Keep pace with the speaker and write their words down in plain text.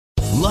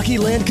Lucky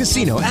Land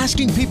Casino,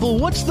 asking people,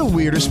 what's the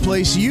weirdest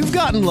place you've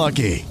gotten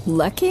lucky?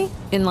 Lucky?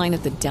 In line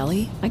at the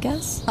deli, I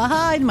guess?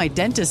 Aha, in my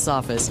dentist's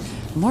office.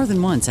 More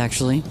than once,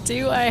 actually.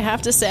 Do I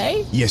have to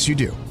say? Yes, you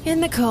do. In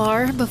the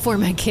car before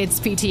my kids'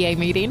 PTA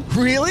meeting.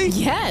 Really?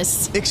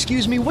 Yes.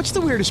 Excuse me, what's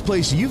the weirdest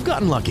place you've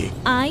gotten lucky?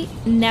 I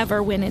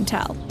never win and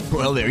tell.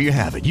 Well, there you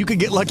have it. You can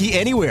get lucky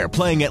anywhere,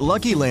 playing at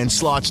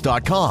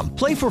LuckyLandSlots.com.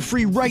 Play for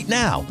free right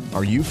now.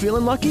 Are you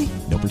feeling lucky?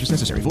 No purchase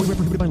necessary. Void where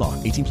prohibited by law.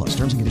 18 plus.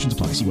 Terms and conditions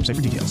apply. See website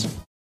for details.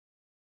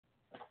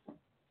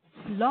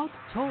 Blog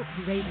Talk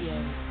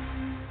Radio.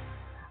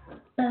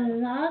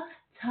 Blog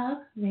Talk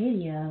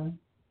Radio.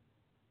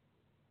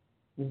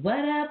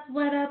 What up,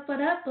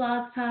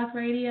 Blog Talk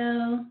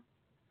Radio?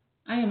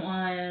 I am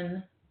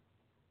on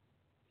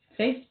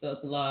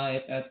Facebook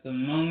Live at the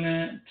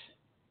moment.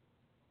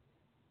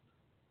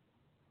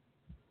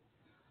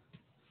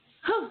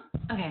 Whew.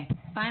 Okay,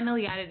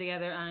 finally got it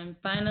together. I'm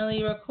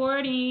finally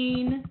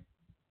recording.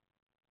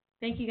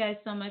 Thank you guys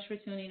so much for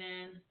tuning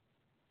in.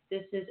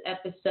 This is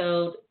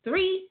episode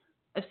 3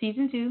 of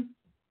season 2.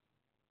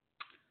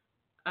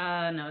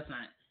 No, it's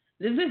not.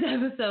 This is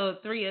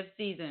episode 3 of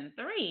season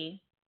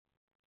 3.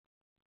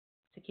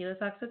 Tequila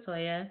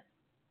Soxatoya.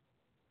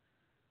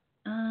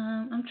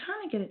 I'm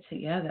trying to get it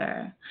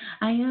together.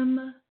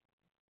 I'm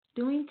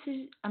doing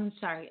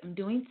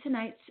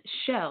tonight's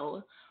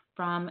show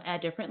from a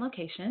different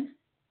location.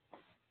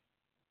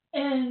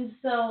 And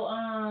so,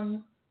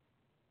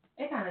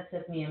 it kind of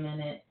took me a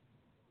minute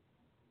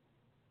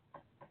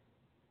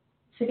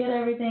to get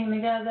everything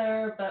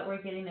together, but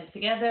we're getting it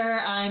together.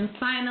 I'm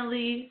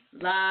finally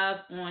live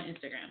on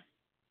Instagram.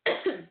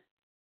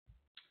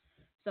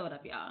 So what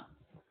up, y'all?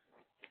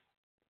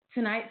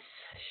 Tonight's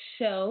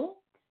show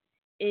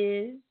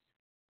is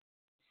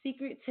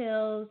Secret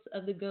Tales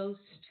of the Ghost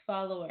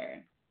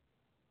Follower.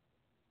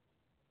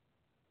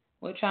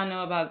 What y'all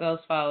know about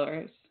ghost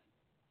followers?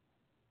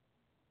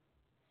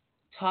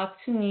 Talk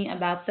to me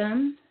about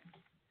them.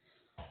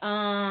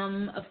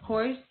 Of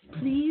course,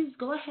 please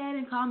go ahead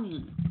and call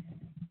me.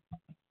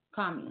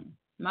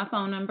 My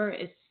phone number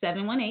is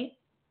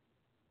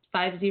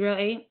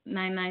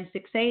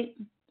 718-508-9968.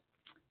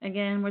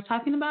 Again, we're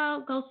talking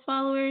about ghost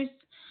followers.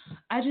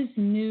 I just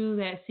knew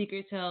that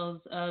Secret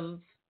Tales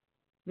of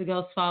the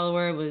Ghost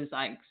Follower was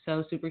like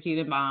so super cute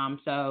and bomb.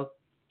 So,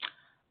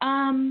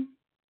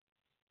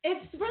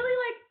 it's really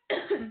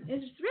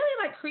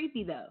like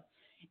creepy though,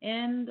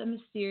 and a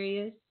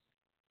mysterious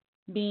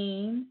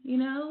being. You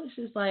know, it's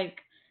just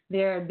like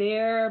they're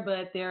there,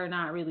 but they're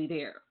not really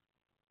there.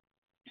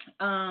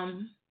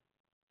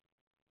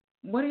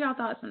 What are y'all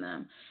thoughts on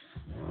them?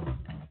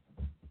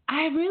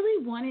 I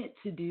really wanted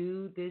to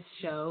do this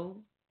show.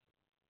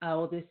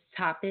 This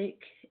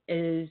topic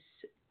is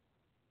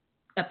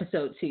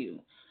episode 2,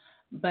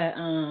 but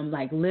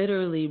like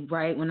literally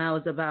right when I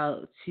was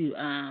about to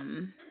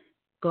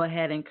go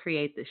ahead and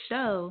create the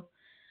show,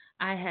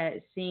 I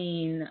had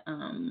seen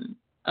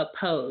a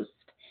post,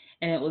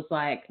 and it was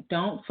like,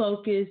 don't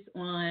focus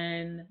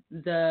on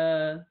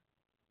the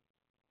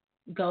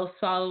ghost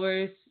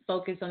followers,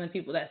 focus on the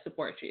people that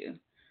support you.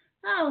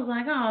 I was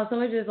like, oh, so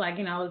it's just like,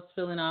 you know, I was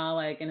feeling all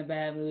like in a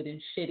bad mood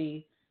and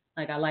shitty,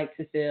 like I like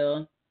to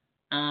feel.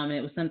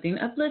 It was something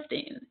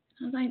uplifting.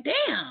 I was like,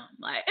 damn,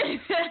 like I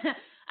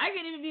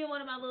can't even be in one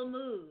of my little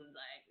moods,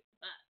 like.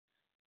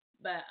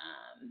 But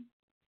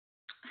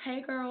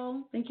hey,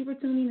 girl, thank you for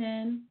tuning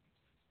in.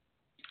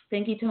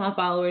 Thank you to my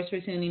followers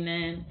for tuning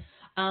in.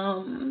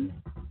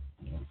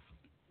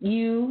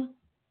 You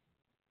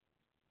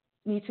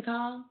need to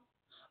call.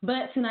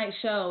 But tonight's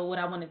show,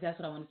 that's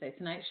what I want to say.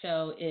 Tonight's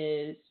show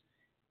is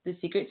the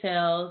Secret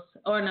Tales,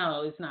 or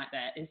no, it's not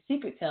that. It's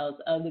Secret Tales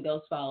of the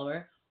Ghost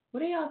Follower.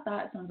 What are y'all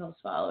thoughts on ghost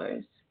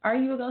followers? Are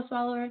you a ghost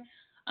follower?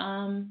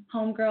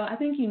 Homegirl, I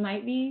think you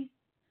might be.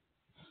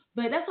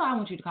 But that's why I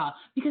want you to call.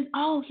 Because,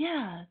 oh,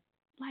 yeah.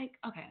 Like,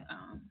 okay,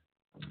 I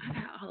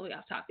got all the way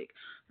off topic.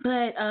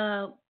 But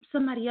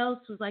somebody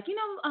else was like, you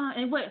know,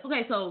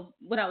 so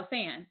what I was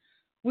saying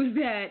was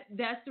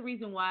that's the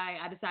reason why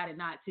I decided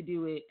not to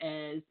do it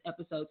as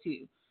episode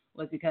 2,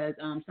 was because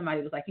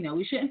somebody was like, you know,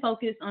 we shouldn't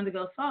focus on the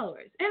ghost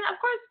followers. And of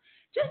course,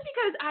 just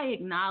because I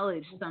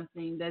acknowledge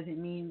something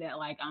doesn't mean that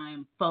like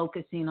I'm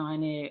focusing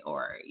on it,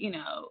 or, you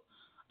know,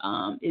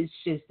 it's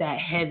just that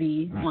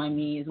heavy on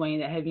me, is weighing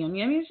that heavy on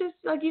me. I mean, it's just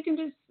like you can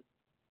just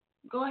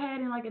go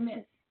ahead and like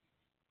admit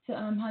to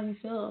how you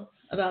feel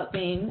about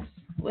things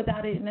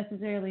without it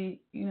necessarily,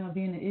 you know,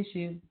 being an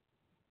issue.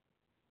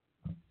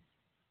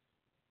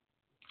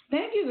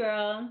 Thank you,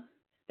 girl.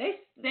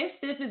 They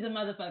stiff as a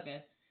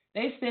motherfucker.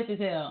 They stiff as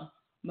hell.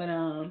 But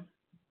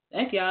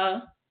thank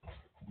y'all.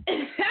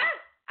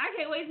 I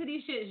can't wait till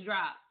these shits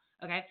drop.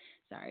 Okay?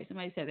 Sorry,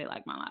 somebody said they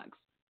like my locks.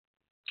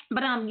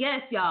 But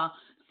yes, y'all.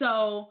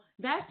 So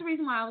that's the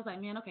reason why I was like,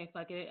 man, okay,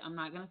 fuck it. I'm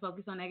not gonna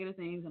focus on negative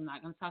things. I'm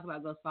not gonna talk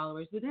about ghost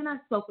followers. But then I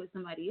spoke with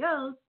somebody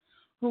else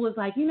who was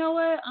like, you know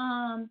what?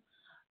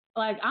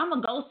 Like, I'm a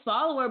ghost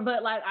follower,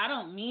 but like I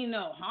don't mean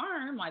no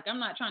harm. Like, I'm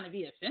not trying to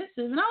be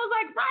offensive. And I was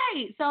like,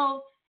 right.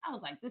 So I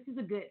was like, this is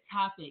a good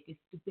topic. It's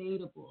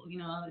debatable. You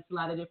know, there's a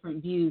lot of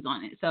different views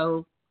on it.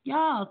 So,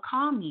 y'all,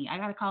 call me. I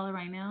got a caller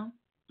right now.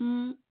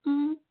 Phone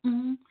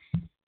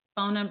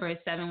number is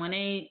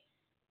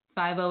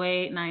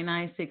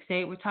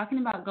 718-508-9968. We're talking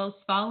about ghost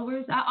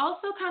followers. I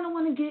also kind of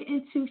want to get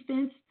into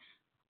fence.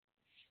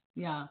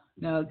 Yeah,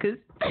 no, because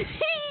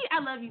I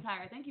love you,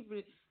 Tyra. Thank you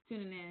for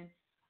tuning in.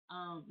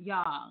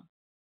 Y'all,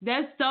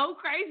 that's so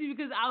crazy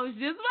because I was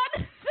just about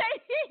to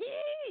say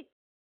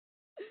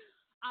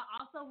I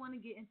also want to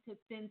get into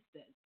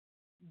Finstas.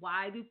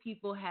 Why do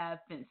people have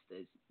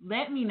Finstas?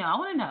 Let me know. I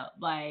want to know.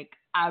 Like,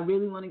 I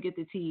really want to get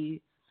the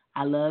tea.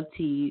 I love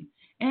tea.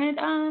 And,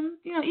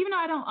 you know, even though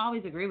I don't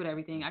always agree with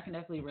everything, I can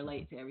definitely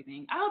relate to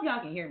everything. I hope y'all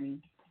can hear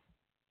me.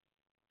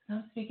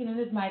 I'm speaking in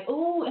this mic.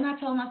 Ooh, and I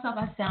told myself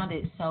I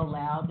sounded so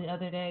loud the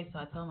other day, so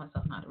I told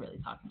myself not to really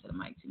talk into the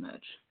mic too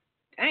much.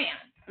 Damn,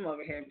 I'm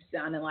over here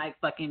sounding like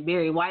fucking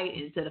Barry White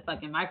into the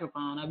fucking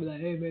microphone. I'll be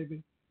like, hey,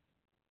 baby,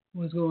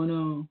 what's going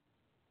on?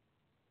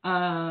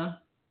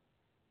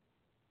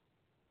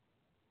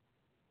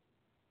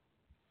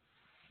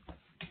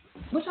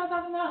 What y'all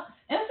talking about?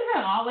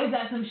 Instagram always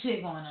got some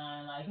shit going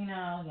on. Like, you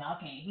know, y'all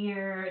can't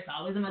hear. It's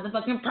always a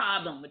motherfucking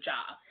problem with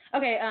y'all.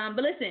 Okay,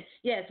 but listen,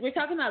 yes, we're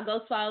talking about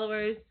ghost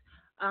followers.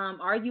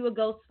 Are you a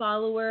ghost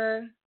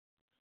follower?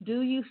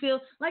 Do you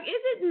feel like, is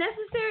it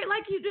necessary?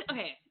 Like you do?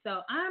 Okay,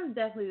 so I'm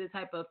definitely the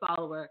type of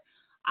follower.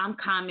 I'm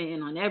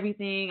commenting on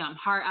everything. I'm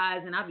heart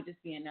eyes, and I'll be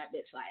just being that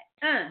bitch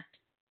like,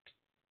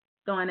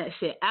 throwing that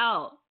shit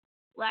out.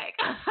 Like,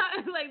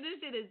 like this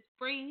shit is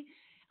free.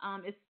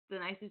 It's the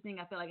nicest thing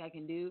I feel like I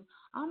can do.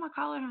 Oh, my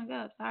caller hung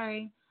up.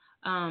 Sorry.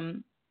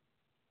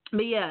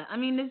 But yeah, I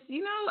mean, it's,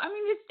 you know, I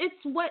mean,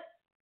 it's what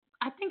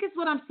I think it's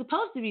what I'm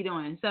supposed to be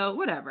doing. So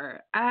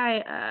whatever.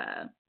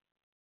 I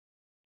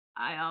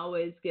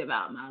always give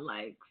out my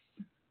likes.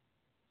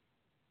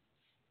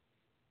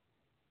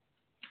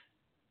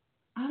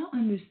 I don't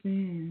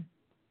understand.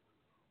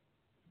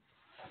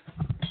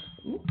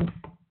 Ooh.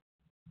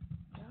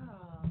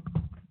 Oh.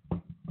 I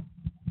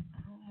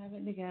don't have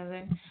it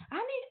together. I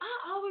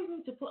always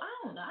need to put, I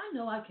don't know. I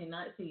know I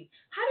cannot see.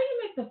 How do you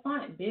make the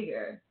font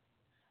bigger?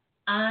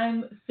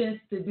 I'm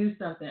fenced to do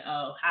something.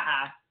 Oh,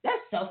 haha.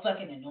 That's so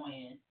fucking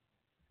annoying.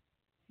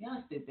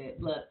 Y'all stupid.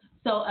 Look.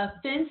 So a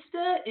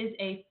Finsta is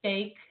a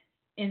fake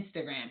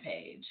Instagram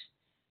page.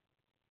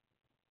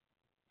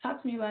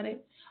 Talk to me about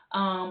it.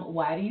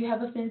 Why do you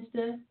have a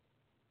Finsta?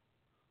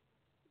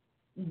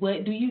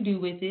 What do you do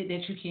with it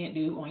that you can't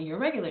do on your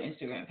regular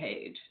Instagram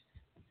page?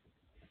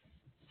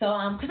 So,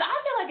 because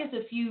I feel like it's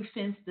a few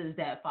Finstas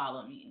that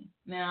follow me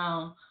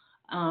now,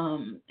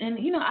 and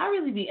you know, I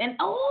really be, and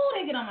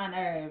they get on my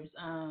nerves.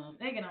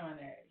 They get on my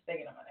nerves.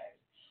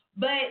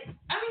 But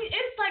I mean,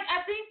 it's like,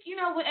 I think, you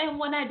know, and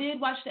when I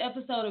did watch the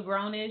episode of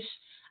Grownish,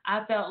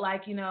 I felt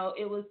like, you know,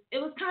 it was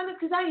kind of,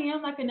 because I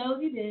am like a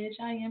nosy bitch.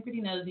 I am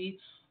pretty nosy.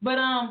 But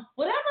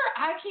whatever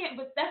I can't,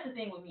 but that's the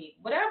thing with me.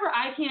 Whatever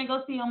I can't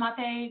go see on my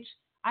page,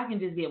 I can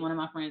just get one of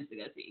my friends to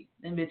go see.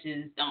 Them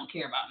bitches don't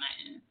care about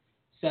nothing.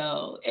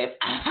 So if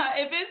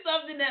it's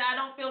something that I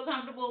don't feel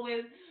comfortable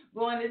with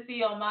going to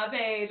see on my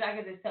page, I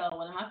can just tell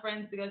one of my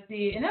friends to go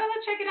see it, and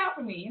they'll check it out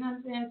for me. You know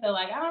what I'm saying? So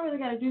like, I don't really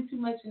got to do too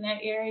much in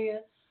that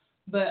area.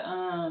 But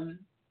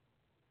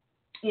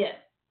yeah,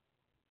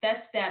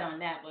 that's that on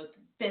that with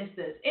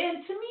Finstas.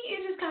 And to me,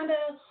 it just kind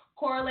of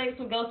correlates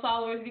with ghost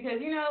followers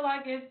because, you know,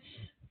 like if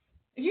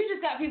you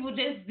just got people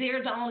just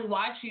there to only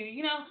watch you,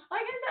 you know,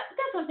 like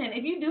that's what I'm saying.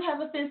 If you do have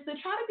a Finsta,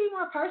 try to be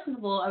more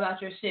personable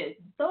about your shit.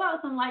 Throw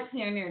out some likes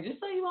here and there just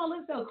so you won't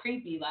look so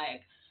creepy.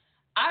 Like,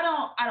 I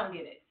don't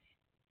get it.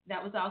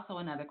 That was also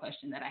another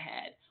question that I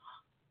had.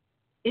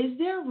 Is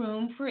there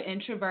room for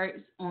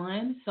introverts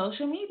on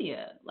social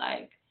media?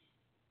 Like,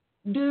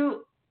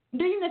 do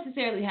you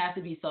necessarily have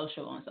to be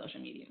social on social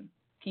media?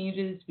 Can you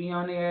just be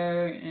on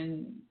there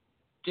and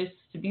just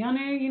to be on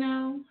there, you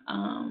know?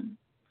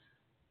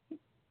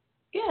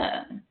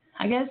 Yeah,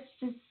 I guess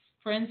just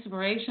for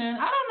inspiration.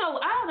 I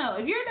don't know.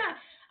 If you're not,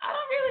 I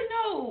don't really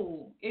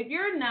know. If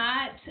you're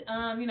not,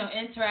 you know,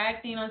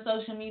 interacting on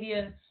social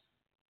media,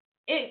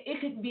 it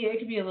could be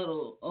a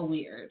little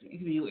weird. It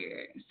could be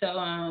weird. So,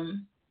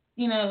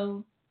 you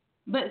know,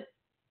 but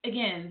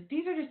again,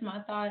 these are just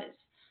my thoughts.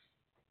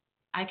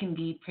 I can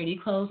be pretty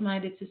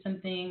close-minded to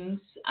some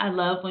things. I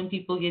love when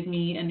people give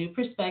me a new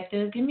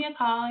perspective. Give me a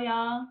call,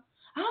 y'all.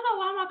 I don't know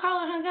why my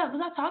caller hung up.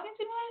 Was I talking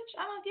too much?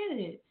 I don't get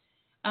it.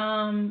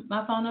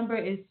 My phone number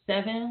is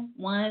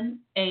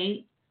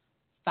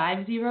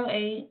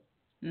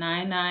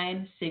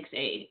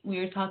 718-508-9968. We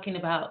are talking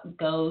about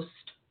ghost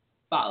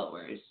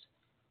followers.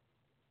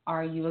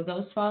 Are you a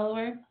ghost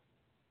follower?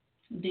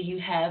 Do you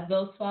have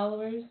ghost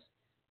followers?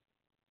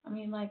 I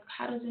mean, like,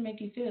 how does it make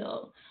you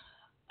feel?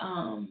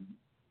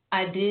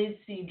 I did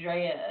see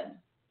Drea.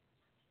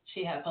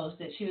 She had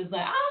posted. She was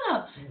like, I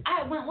don't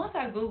know. Once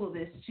I Googled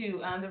this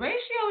too. The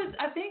ratio is,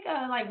 I think,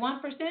 like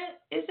 1%.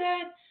 Is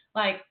that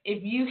like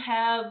if you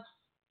have?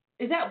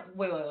 Is that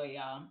wait,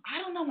 y'all?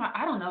 I don't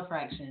know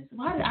fractions.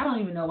 I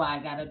don't even know why I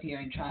got up here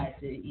and tried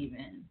to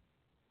even.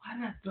 Why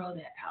did I throw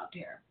that out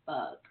there?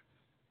 Fuck.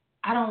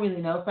 I don't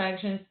really know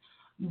fractions,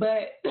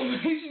 but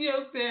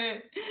Horatio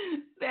said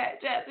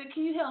that, Jasmine,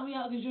 can you help me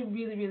out because you're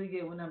really, really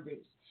good with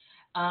numbers.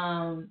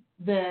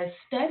 The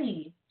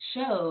study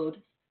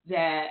showed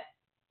that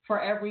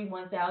for every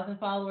 1,000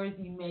 followers,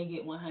 you may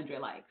get 100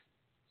 likes.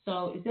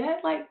 So is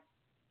that like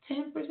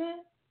 10%?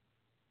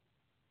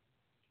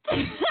 All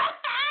right.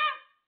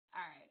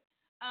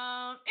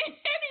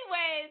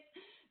 Anyways,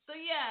 so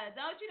yeah,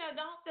 don't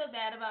feel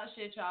bad about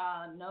shit,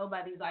 y'all.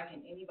 Nobody's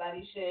liking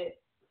anybody's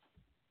shit.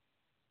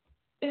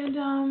 And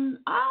I don't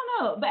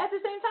know, but at the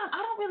same time, I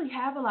don't really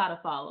have a lot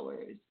of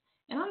followers.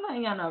 And I'm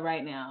letting y'all know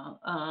right now,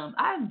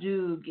 I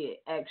do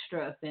get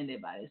extra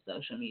offended by this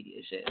social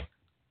media shit.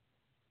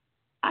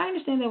 I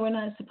understand that we're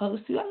not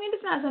supposed to. I mean,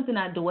 it's not something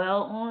I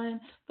dwell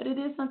on, but it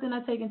is something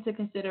I take into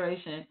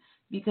consideration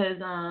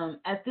because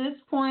at this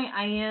point,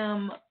 I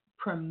am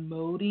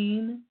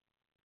promoting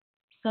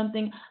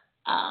something.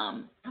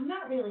 I'm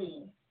not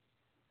really.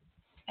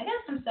 I guess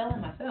I'm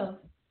selling myself.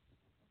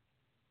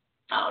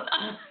 Oh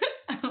no,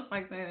 I don't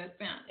like saying that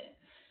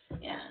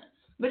sounded. Yeah,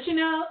 but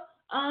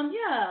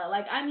yeah,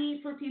 like I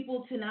need for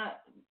people to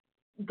not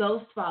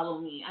ghost follow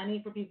me. I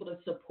need for people to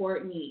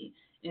support me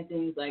and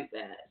things like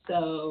that.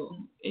 So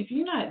if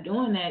you're not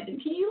doing that, then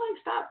can you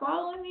like stop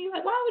following me?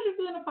 Like, why would you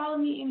be gonna follow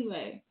me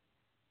anyway?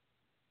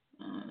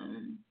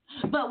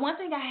 But one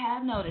thing I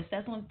have noticed,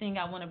 that's one thing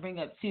I want to bring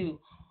up too.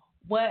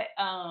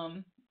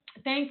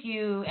 Thank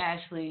you,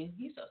 Ashley.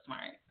 You're so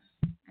smart.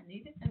 I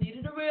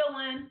needed a real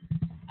one.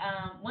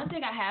 One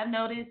thing I have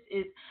noticed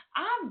is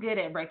I'm good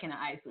at breaking the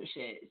ice with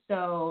shit.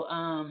 So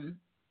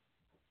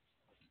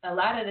a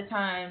lot of the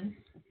times,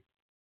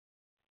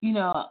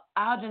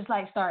 I'll just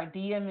like start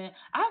DMing.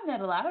 I've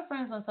met a lot of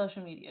friends on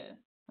social media.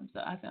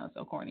 I sound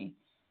so corny.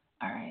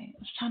 All right, I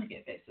was trying to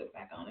get Facebook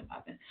back on and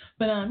popping.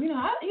 But I done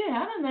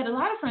met a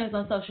lot of friends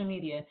on social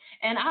media,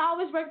 and I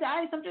always break the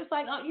ice. I'm just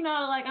like,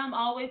 like I'm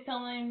always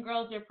telling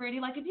girls they're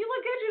pretty. Like if you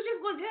look good, you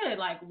just look good.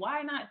 Like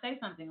why not say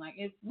something? Like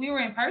if we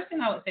were in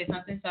person, I would say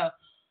something. So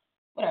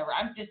whatever,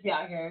 I'd just be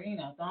out here,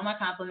 throwing my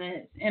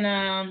compliments. And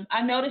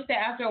I noticed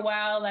that after a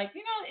while, like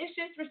it's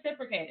just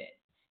reciprocated,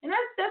 and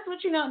that's what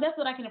that's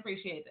what I can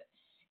appreciate.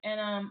 And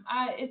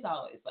it's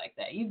always like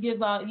that. You get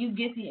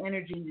the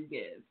energy you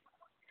give.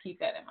 Keep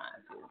that in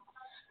mind too.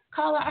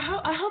 Caller,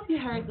 I hope you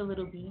heard the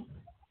little beat.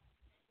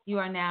 You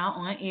are now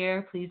on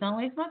air. Please don't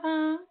waste my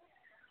time.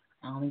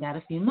 I only got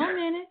a few more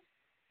minutes.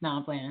 No,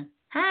 I'm playing.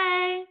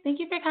 Hi. Thank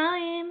you for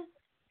calling.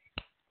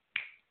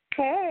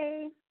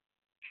 Hey.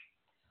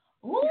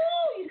 Ooh,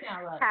 you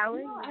sound like. How are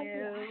you? I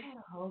had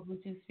a whole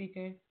Bluetooth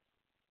speaker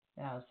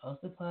that I was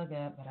supposed to plug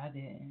up, but I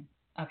didn't.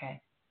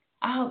 Okay.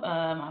 I hope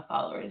my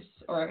followers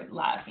or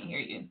live can hear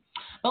you.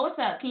 But what's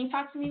up? Can you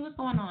talk to me? What's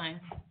going on?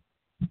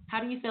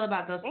 How do you feel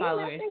about ghost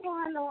followers? Ain't nothing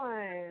going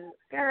on,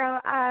 girl.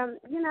 I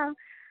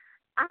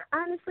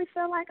honestly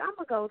feel like I'm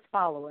a ghost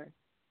follower.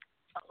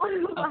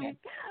 Okay.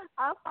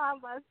 I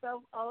find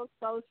myself on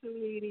social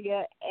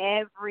media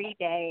every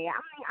day. I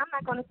mean, I'm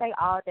not going to say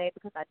all day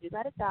because I do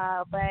got a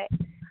job, but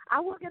I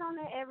will get on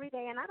there every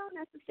day, and I don't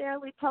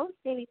necessarily post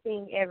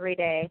anything every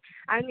day.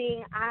 I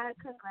mean, I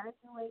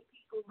congratulate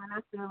people when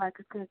I feel like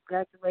a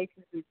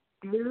congratulations is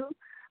due,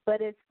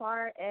 but as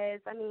far as,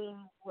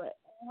 what?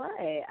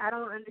 I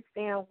don't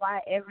understand why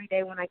every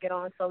day when I get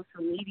on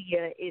social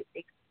media, it's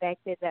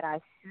expected that I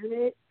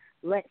should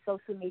let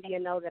social media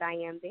know that I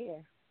am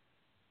there.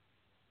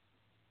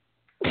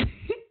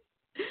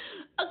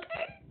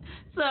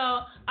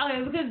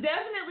 Because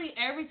definitely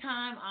every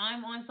time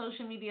I'm on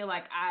social media,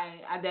 like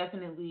I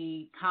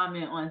definitely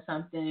comment on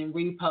something,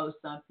 repost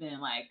something.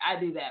 Like I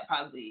do that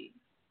probably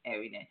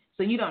every day.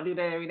 So you don't do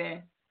that every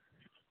day?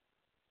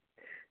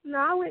 No,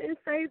 I wouldn't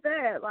say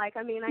that. Like,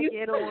 I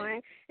get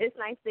on. It's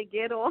nice to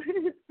get on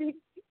and see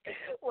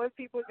what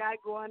people got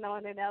going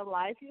on in their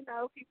life.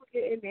 People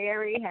getting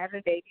married,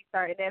 having babies,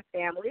 starting their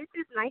family. It's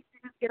just nice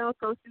to just get on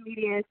social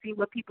media and see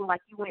what people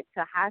like you went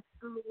to high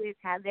school with,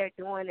 how they're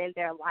doing in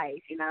their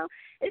life.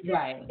 It's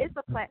just, It's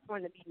a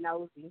platform to be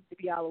nosy, to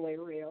be all the way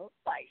real.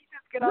 Like, you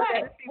just get on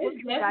there and see what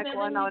people got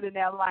going on in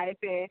their life.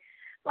 And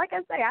like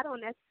I say, I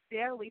don't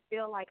necessarily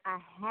feel like I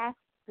have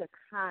to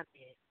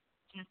comment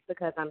just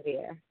because I'm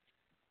there.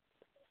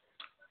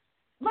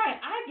 Right,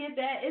 I get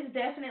that. It's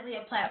definitely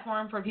a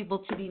platform for people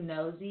to be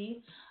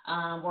nosy,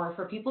 or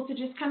for people to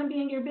just kind of be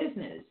in your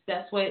business.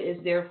 That's what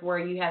it's there for.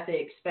 You have to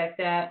expect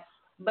that.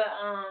 But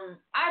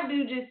I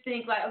do just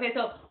think, like, okay,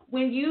 so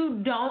when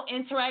you don't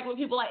interact with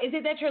people, like, is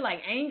it that you're, like,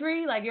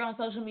 angry, like you're on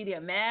social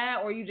media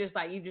mad, or you just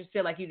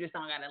feel like you just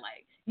don't got to,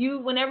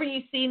 like, whenever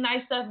you see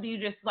nice stuff, do you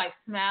just, like,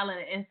 smile on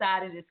the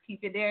inside and just keep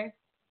it there?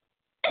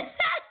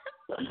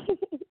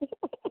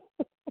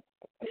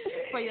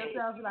 For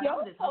yourself, like,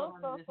 I'm just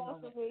holding on to this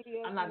moment.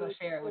 I'm not going to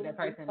share it with that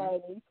person.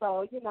 Funny.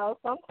 So,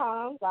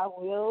 sometimes I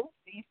will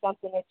see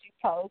something that you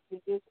post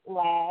and just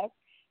laugh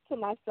to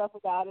myself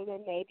about it,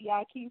 and maybe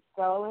I keep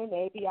scrolling,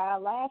 maybe I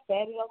laugh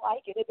at it or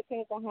like it. It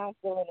depends on how I'm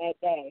feeling that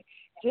day.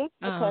 Just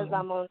because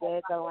I'm on there,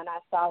 though, and I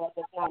saw it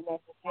does not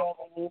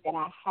necessarily mean that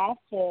I have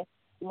to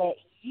let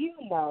you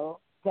know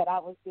that I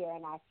was there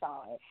and I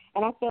saw it.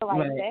 And I feel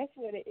like that's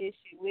where the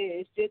issue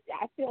is. Just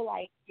I feel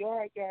like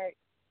your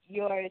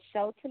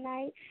show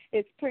tonight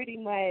is pretty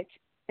much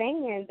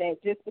saying that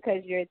just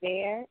because you're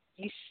there,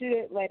 you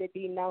should let it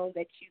be known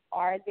that you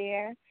are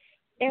there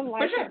and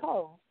like the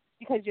post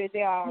because you're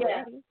there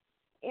already.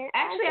 Yeah.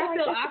 Actually, I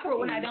feel awkward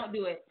when I don't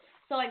do it.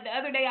 So, like, the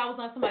other day I was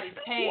on somebody's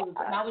page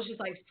and I was just,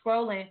 like,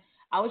 scrolling.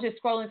 I was just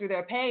scrolling through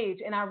their page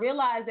and I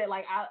realized that,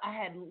 like, I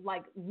had,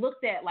 like,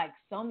 looked at, like,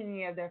 so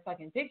many of their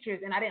fucking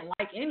pictures and I didn't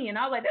like any. And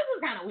I was like, this was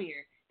kind of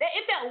weird.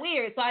 It felt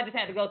weird, so I just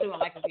had to go through and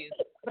like a few.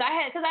 But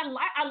I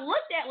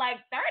looked at like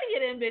 30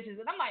 of them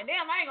bitches, and I'm like,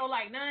 damn, I ain't gonna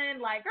like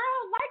none. Like,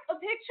 girl, like a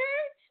picture,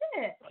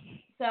 shit.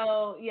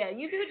 So yeah,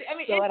 you do. I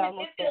mean,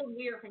 it feels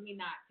weird for me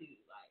not to.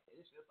 Like,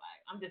 it's just like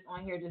I'm just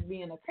on here just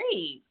being a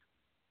creep.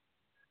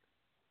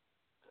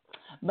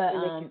 But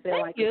you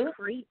feel like a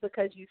creep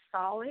because you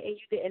saw it and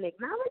you didn't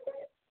acknowledge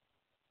it.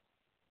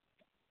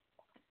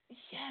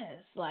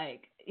 Yes,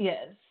 like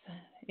yes.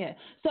 Yeah.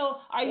 So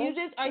are you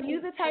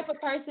the type of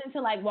person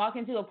to like walk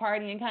into a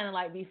party and kind of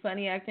like be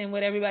funny acting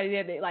with everybody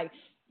there? That like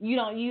you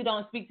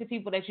don't speak to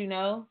people that you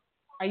know?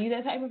 Are you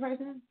that type of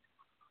person?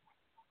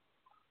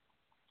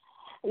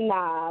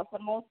 Nah, for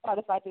the most part,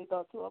 if I do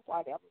go to a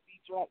party, I would be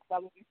drunk. So I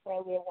would be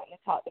friendly and wanting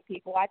to talk to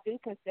people. I do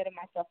consider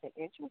myself an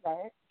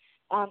introvert.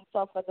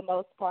 So for the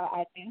most part,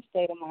 I do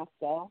stay to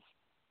myself.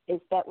 Is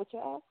that what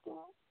you're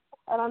asking?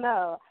 I don't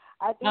know.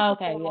 I do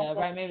okay, yeah,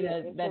 right. Maybe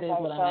that is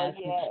what I'm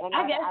asking. Yeah, and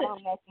I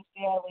don't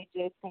necessarily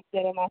just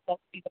consider myself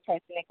to be the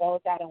person that goes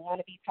out and want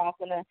to be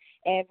talking to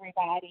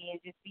everybody and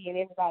just be in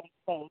everybody's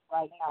face.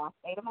 Like, no, I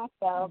stay to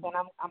myself, and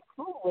I'm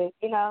cool with,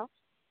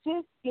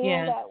 just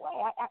being that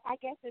way. I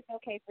guess it's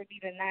okay for me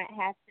to not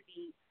have to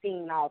be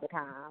seen all the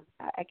time,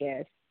 I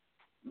guess.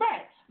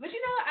 Right. But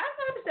I've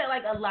noticed that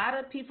like a lot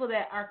of people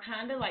that are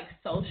kind of like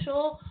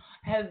social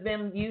have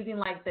been using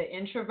like the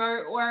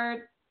introvert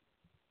word.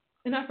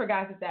 And I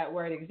forgot that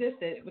word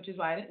existed, which is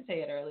why I didn't say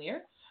it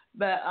earlier.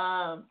 But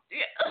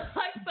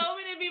like so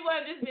many people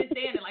have just been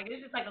saying it. Like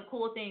it's just like a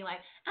cool thing.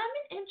 Like I'm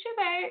an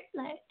introvert.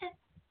 Like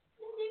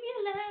leave me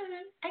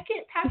alone. I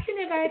can't talk to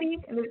nobody.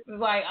 And it's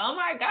like, oh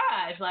my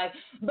gosh. Like,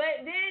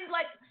 but then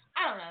like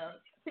I don't know.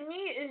 To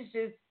me, it's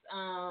just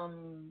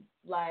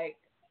like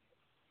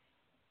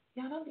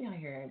y'all don't be out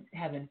here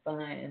having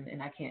fun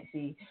and I can't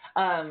see.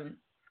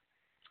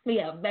 But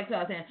yeah, back to what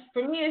I was saying.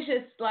 For me, it's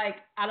just like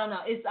I don't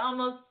know. It's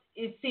almost.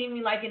 It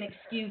seemed like an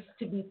excuse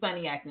to be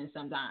funny acting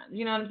sometimes.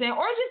 You know what I'm saying?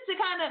 Or just to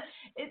kind of,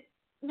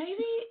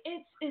 maybe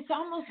it's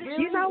almost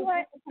really,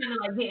 what? Kind of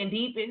like getting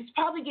deep. It's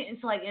probably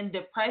getting to like in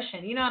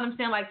depression. You know what I'm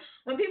saying? Like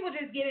when people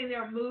just get in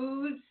their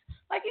moods,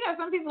 like,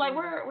 some people like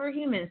we're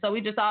humans. So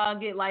we just all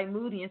get like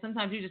moody and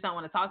sometimes you just don't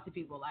want to talk to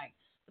people. Like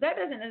that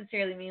doesn't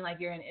necessarily mean like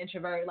you're an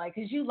introvert. Like,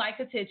 cause you like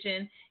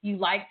attention. You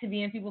like to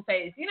be in people's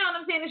face. You know what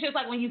I'm saying? It's just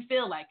like when you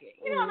feel like it.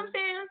 You know what I'm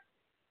saying?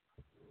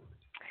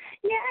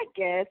 Yeah, I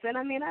guess. And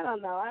I mean, I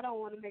don't know. I don't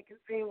want to make it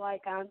seem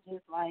like I'm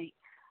just like,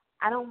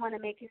 I don't want to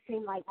make it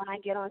seem like when I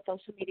get on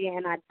social media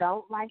and I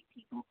don't like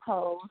people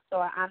post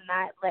or I'm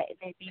not letting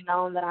it be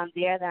known that I'm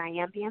there, that I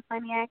am being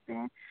funny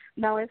acting.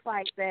 No, it's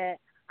like that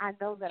I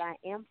know that I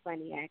am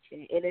funny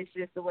acting. And it's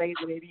just the way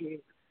that it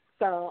is.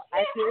 So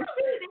I just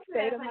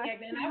say to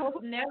myself. And I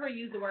would never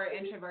use the word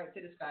introvert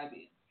to describe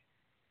you.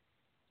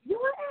 You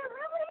wouldn't,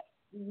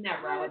 really?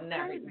 Never. I would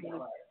never use the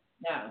word.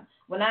 No.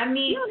 When I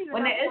meet,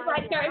 it's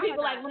like certain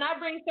people, like when I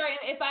bring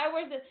if I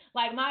were to,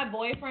 like my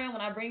boyfriend,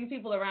 when I bring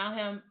people around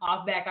him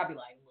off back, I'll be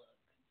like, look,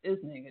 this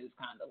nigga is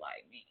kind of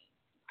like me.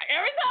 Like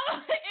every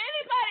time,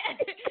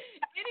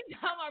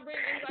 anytime I bring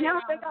anybody you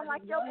don't around, think I'm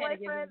like your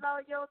boyfriend,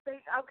 though? You don't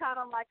think I'm kind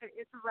of like an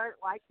introvert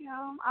like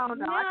him? I don't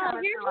know. I kind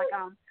of feel like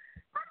I'm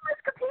much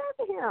compared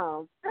to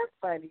him. That's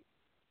funny.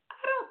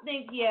 I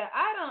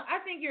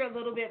think you're a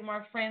little bit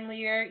more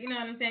friendlier. You know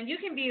what I'm saying? You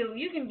can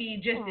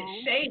be just as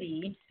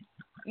shady.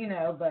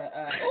 But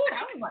I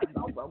was like,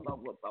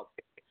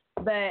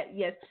 But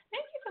yes,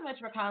 thank you so much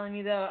for calling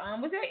me though.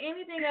 Was there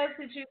anything else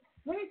that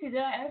let me see, did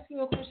I ask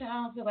you a question? I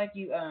don't feel like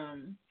you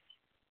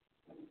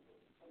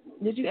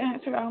did you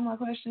answer all my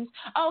questions?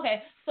 Oh,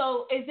 okay.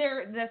 So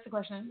that's the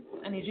question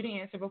I need you to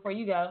answer before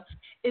you go.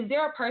 Is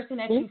there a person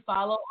that you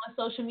follow on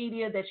social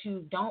media that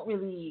you don't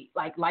really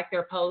like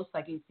their posts?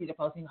 Like you see the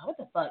post and you're like, what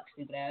the fuck,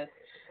 stupid ass?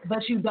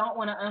 But you don't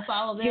want to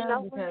unfollow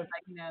them because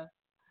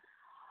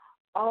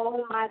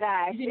Oh my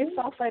gosh, it's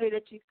so funny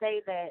that you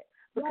say that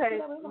because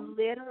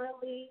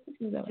literally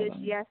just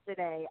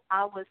yesterday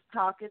I was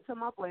talking to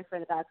my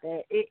boyfriend about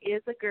that. It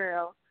is a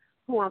girl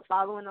who I'm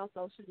following on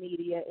social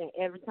media, and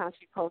every time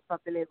she posts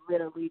something, it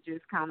literally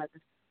just kind of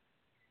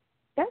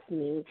that's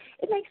me.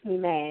 It makes me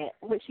mad.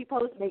 When she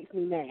posts, makes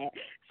me mad.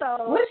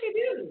 So what does she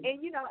do? And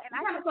and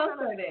I just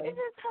it's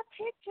just her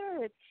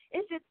pictures.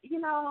 It's just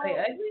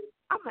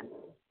I'm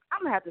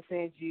gonna have to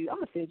send you. I'm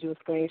gonna send you a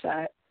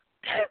screenshot.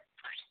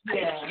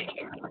 Yeah.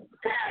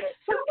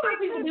 Sometimes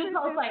people do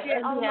post like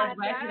ugly ass,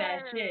 ratchet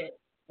ass shit,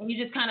 and you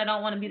just kind of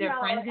don't want to be their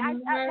friends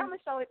anymore. I'm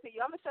gonna show it to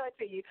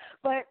you.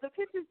 But the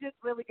pictures just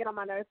really get on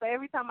my nerves. So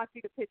every time I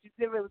see the pictures,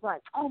 it really was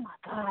like, oh my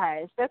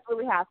gosh, that's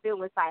really how I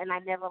feel inside, and I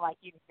never like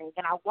anything.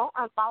 And I won't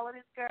unfollow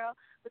this girl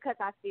because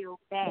I feel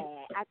bad.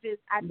 I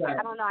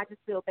don't know. I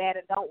just feel bad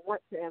and don't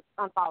want to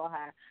unfollow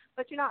her.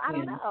 But I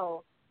don't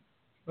know.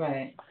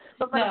 Right.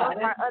 But for the most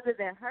part, other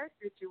than her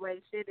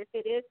situation, if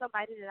it is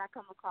somebody that I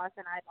come across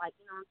and I like,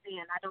 you know what I'm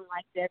saying, I don't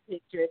like their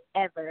pictures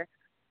ever,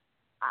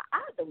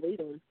 I delete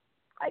them.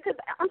 Like, cause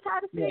I'm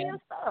tired of seeing your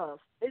stuff.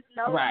 It's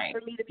no need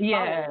for me to be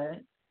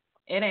following.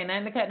 It ain't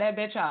nothing to cut that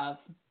bitch off.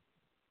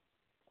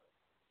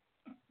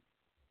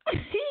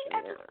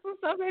 I'm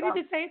so ready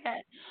to say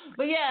that.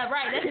 But yeah,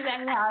 right. That's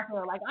exactly how I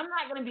feel. Like, I'm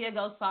not going to be a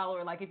ghost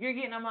follower. Like, if you're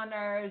getting on my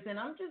nerves, then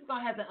I'm just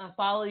going to have to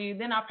unfollow you.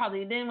 Then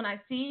when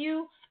I see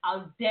you,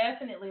 I'll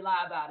definitely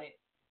lie about it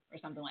or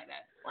something like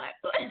that. Like,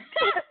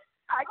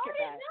 I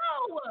didn't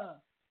know.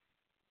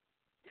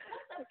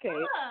 Okay.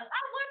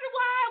 I wonder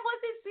why I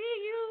wasn't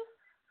seeing you.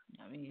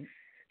 I mean,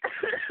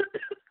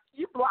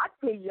 you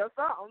blocked me or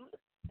something.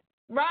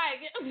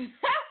 Right.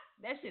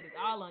 That shit is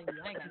all on you.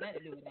 I ain't got nothing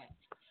to do with that.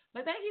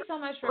 But thank you so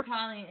much for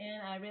calling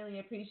in. I really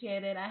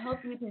appreciate it. I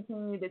hope you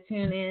continue to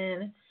tune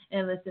in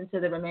and listen to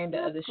the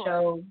remainder of the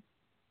show.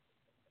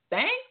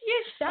 Thank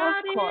you,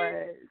 Shawty. Of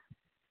course.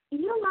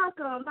 You're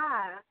welcome.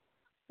 Bye.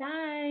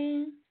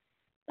 Bye.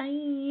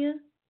 Bye.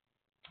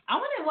 I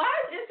wonder why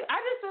I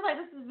just feel like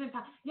this has been.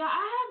 Yeah,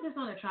 I have this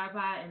on a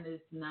tripod and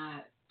it's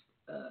not.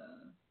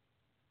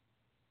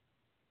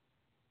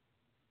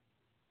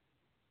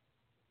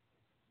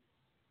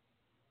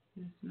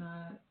 It's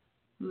not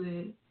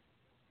lit.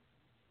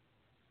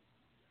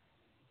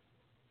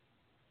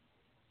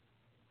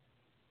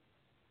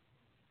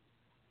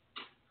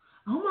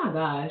 Oh my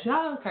gosh,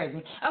 y'all are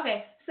crazy.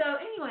 Okay, so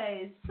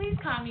anyways, please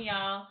call me,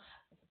 y'all.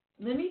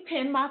 Let me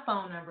pin my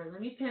phone number. In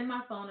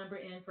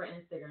for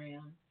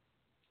Instagram.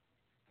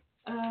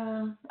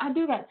 I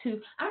do got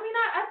two. I mean,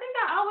 I think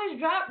I always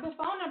drop the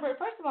phone number.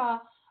 First of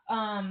all,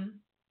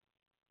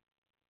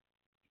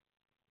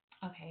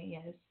 okay,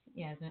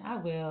 yes, I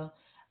will.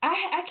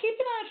 I keep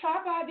it on a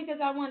tripod because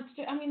I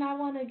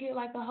want to get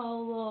like a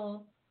whole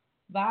little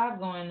vibe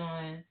going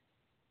on.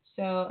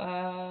 So,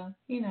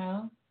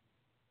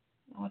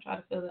 I want to try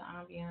to feel the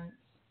ambience,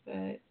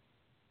 but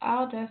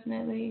I'll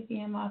definitely be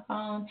in my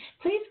phone.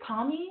 Please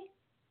call me.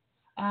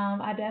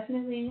 I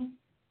definitely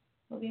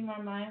will be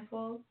more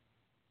mindful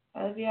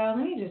of y'all.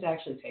 Let me just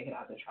actually take it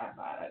off the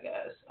tripod, I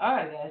guess. All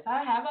right, guys.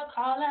 I have a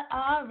caller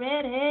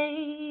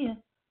already.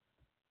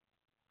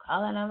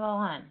 Caller number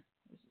 1.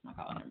 This is my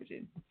caller number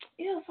 2.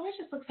 Ew, so it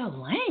just looks so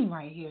lame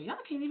right here. Y'all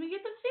can't even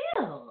get the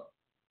feel.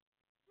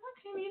 Y'all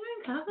can't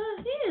even cover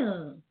the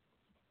feel.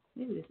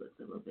 Maybe this looks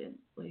a little bit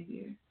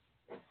wavier.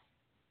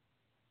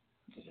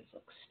 It just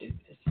looks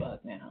stupid as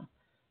fuck now.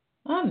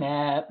 I'm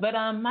mad. But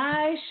on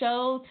my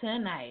show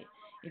tonight,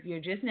 if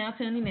you're just now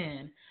tuning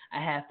in, I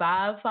had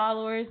 5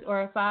 followers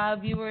or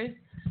 5 viewers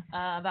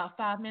about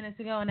 5 minutes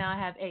ago, and now I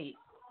have 8.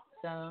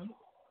 So I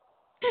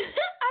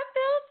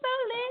feel so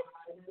lit.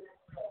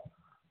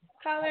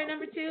 Caller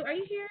number 2, are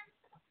you here?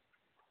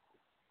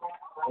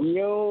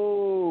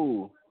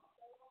 Yo.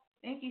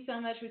 Thank you so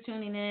much for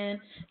tuning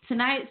in.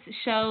 Tonight's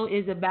show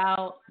is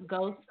about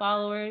ghost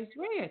followers.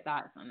 What are your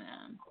thoughts on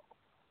them?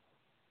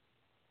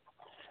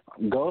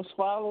 Ghost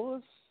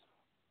followers?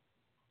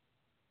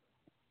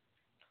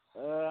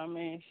 I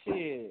mean,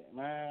 shit,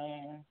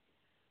 man.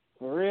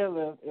 For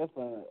real, if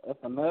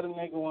another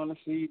nigga want to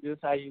see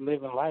just how you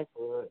living life,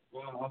 or you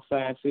know what I'm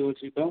saying, see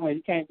what you doing,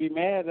 you can't be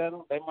mad at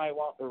them. They might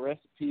want the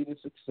recipe to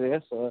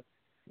success, or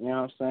you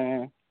know what I'm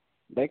saying.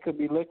 They could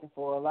be looking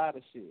for a lot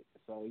of shit.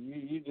 So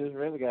you just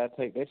really gotta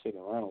take that shit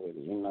and run with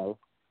it. You know.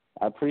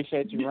 I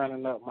appreciate you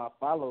running up my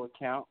follow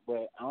account,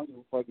 but I don't give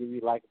a fuck if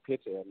you like a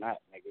picture or not,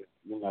 nigga.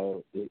 You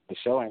know, the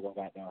show ain't gonna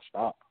goddamn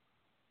stop.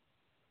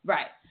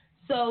 Right.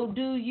 So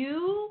would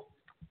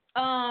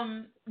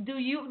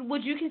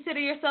you consider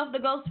yourself the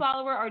ghost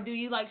follower, or do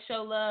you like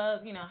show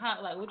love? You know,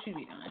 what you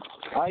be doing?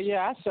 Oh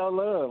yeah, I show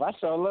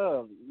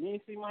love. You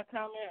ain't see my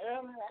comment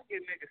earlier? I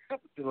get niggas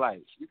sympathy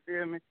likes. You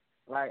feel me?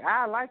 Like,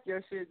 I like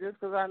your shit just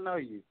 'cause I know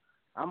you.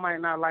 I might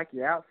not like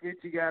your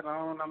outfit you got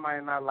on. I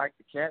might not like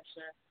the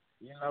caption.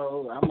 You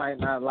know, I might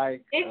not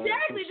like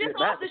exactly just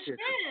off the shit.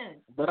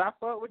 But I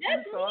fuck with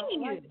you, so I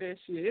like that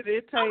shit.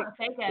 It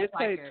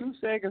take 2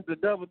 seconds to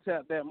double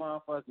tap that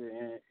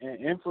motherfucker and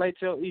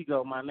inflate your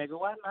ego, my nigga.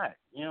 Why not?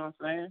 You know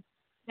what I'm saying?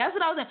 That's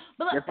what I was saying.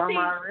 But look, if I'm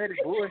already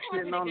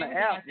bullshitting on the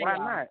app, why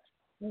not?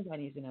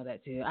 Everybody needs to know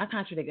that too. I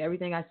contradict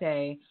everything I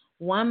say.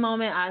 One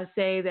moment I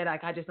say that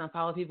I just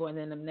unfollow people, and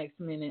then the next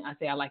minute I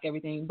say I like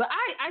everything. But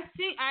I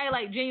think I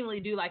like genuinely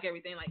do like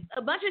everything. Like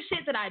a bunch of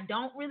shit that I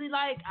don't really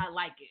like, I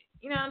like it.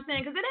 You know what I'm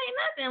saying? Because it ain't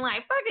nothing.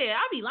 Like fuck it,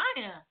 I'll be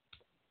lying.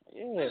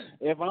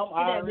 Yeah, if I'm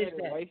already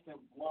wasting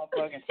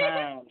motherfucking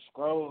time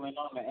scrolling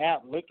on the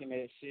app looking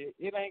at shit,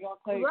 it ain't gonna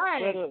take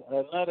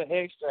another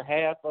extra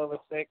half of a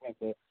second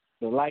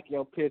to like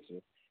your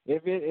picture.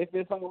 If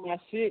it's on my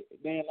shit,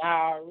 then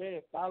I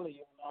already follow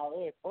you and I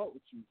already fuck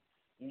with you.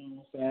 You know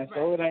what I'm saying? Right.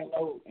 So it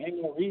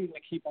ain't no reason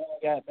to keep on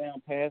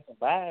goddamn passing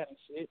by and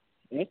shit.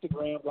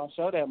 Instagram gonna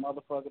show that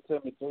motherfucker to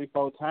me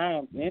 3-4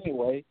 times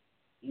anyway.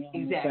 You know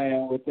what I'm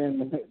saying?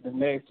 Within the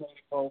next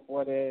 24,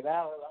 48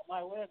 hours, I'm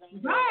like, well,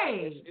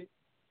 right.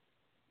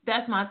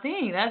 That's my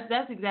thing.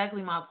 That's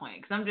exactly my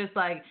point. Because I'm just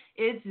like,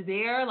 it's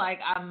there. Like,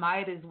 I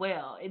might as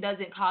well. It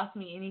doesn't cost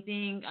me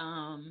anything.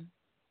 I'm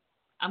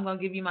gonna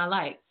give you my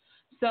like.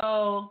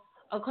 So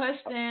a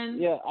question.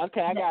 Yeah.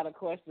 Okay. I got a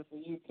question for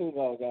you too,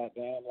 though.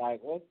 Goddamn.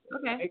 Like, what?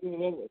 Okay.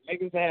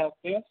 Niggas have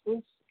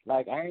fences?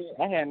 Like, I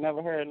had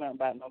never heard nothing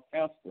about no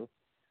fences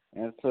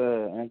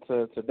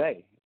until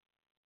today.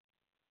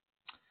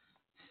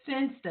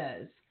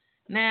 Finstas.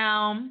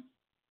 Now,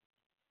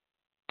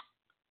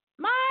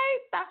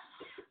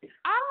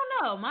 I don't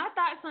know. My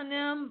thoughts on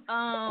them,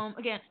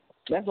 again,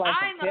 that's like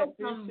I know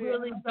some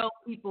really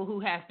dope people who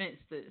have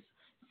Finstas.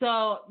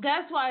 So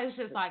that's why it's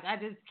just like, I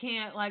just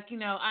can't, like, you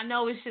know, I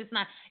know it's just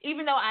not,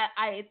 even though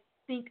I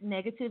think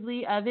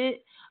negatively of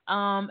it.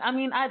 I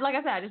mean, like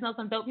I said, I just know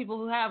some dope people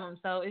who have them.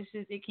 So it's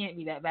just, it can't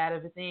be that bad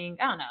of a thing.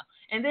 I don't know.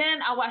 And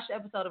then I watched the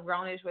episode of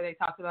Grownish where they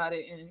talked about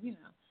it, and, you know,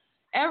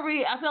 I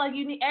feel like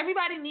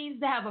everybody needs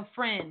to have a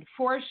friend,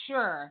 for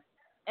sure.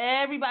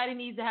 Everybody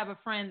needs to have a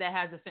friend that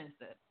has a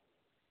Finsta.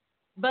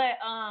 But,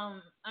 I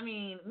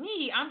mean,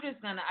 me, I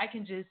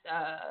can just,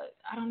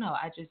 I don't know.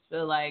 I just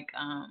feel like,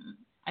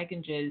 I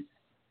can just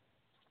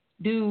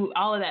do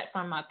all of that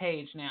from my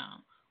page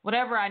now.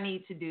 Whatever I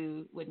need to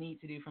do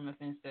from a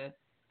Finsta,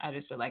 I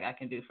just feel like I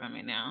can do from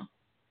it now.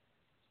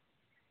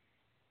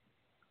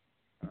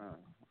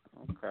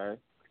 Okay.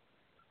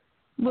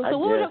 Well, so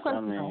what was your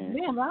question? I mean,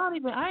 damn,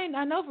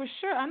 I know for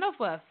sure. I know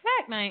for a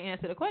fact I ain't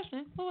answered the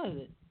question. What was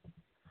it?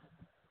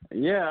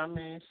 Yeah, I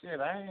mean, shit,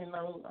 I ain't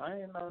know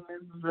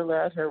niggas really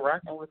out here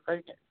rocking with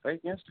fake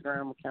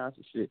Instagram accounts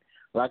and shit.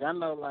 Like, I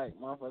know, like,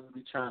 motherfuckers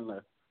be trying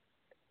to,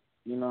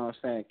 you know what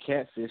I'm saying,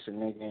 catfish a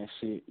nigga and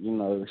shit, you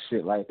know,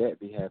 shit like that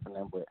be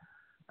happening. But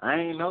I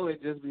ain't know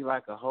it just be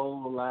like a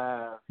whole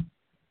live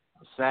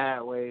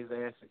sideways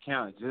ass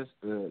account just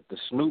to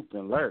snoop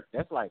and lurk.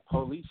 That's like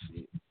police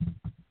shit.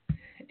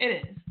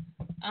 It is.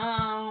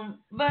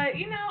 But,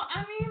 you know,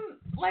 I mean,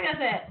 like I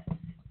said,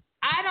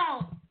 I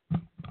don't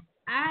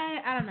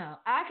know.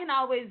 I can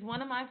always,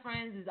 one of my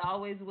friends is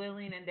always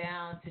willing and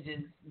down to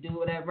just do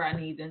whatever I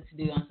need them to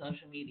do on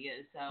social media.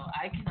 So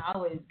I can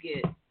always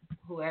get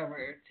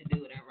whoever to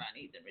do whatever I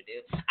need them to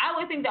do. I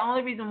would think the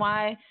only reason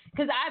why,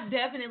 because I've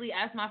definitely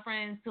asked my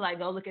friends to, like,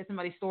 go look at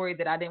somebody's story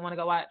that I didn't want to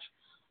go watch.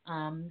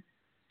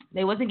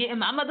 They wasn't getting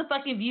my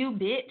motherfucking view,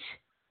 bitch.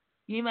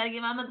 You ain't about to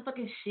get my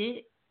motherfucking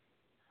shit.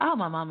 Oh,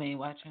 my mama ain't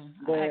watching.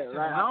 But like,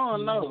 I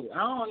don't know.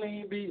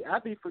 I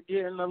be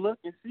forgetting to look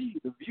and see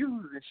the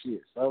views and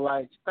shit. So,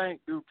 like,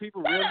 do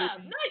people really? No,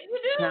 you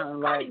do.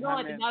 I be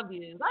going to my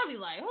views. I be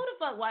like, who the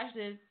fuck watched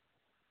this?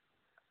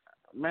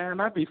 Man,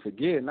 I be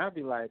forgetting. I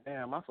be like,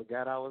 damn, I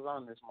forgot I was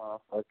on this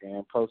motherfucker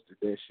and posted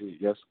that shit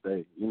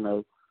yesterday. You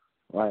know,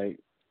 like,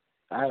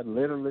 I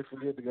literally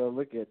forget to go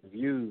look at the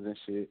views and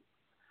shit.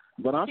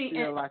 But I'm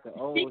still like an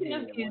old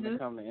head when it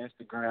comes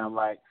to Instagram.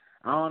 Like,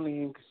 I don't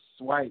even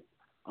swipe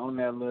on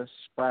that little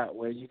spot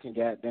where you can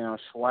goddamn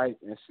swipe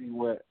and see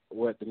what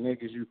the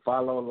niggas you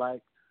follow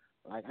like.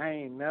 Like, I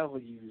ain't never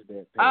used that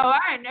page. Oh,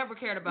 I ain't never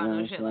cared about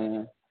no shit like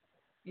that.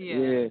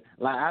 Yeah,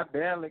 like, I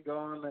barely go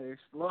on the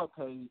explore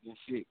page and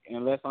shit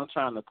unless I'm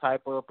trying to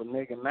type up a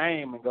nigga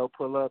name and go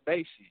pull up they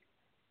shit.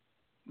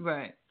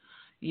 Right.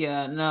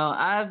 Yeah, no,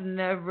 I've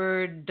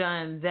never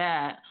done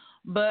that.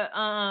 But,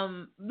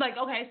 like,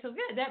 okay, so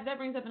good. That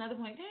brings up another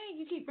point. Dang,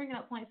 you keep bringing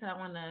up points that I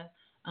want to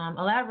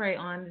elaborate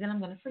on, then I'm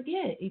going to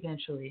forget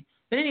eventually.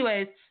 But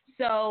anyways,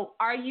 so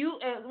how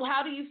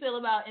do you feel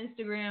about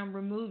Instagram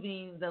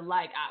removing the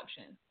like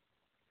option?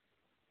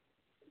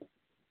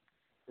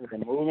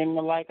 Removing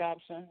the like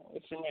option?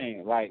 What you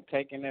mean? Like,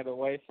 taking it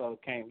away so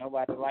can't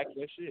nobody like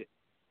your shit?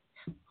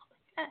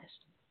 Gosh.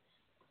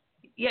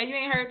 Yeah, you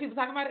ain't heard people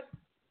talking about it?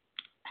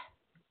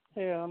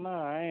 Hell no,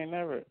 I ain't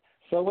never.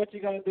 So what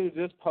you gonna do?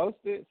 Just post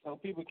it so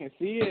people can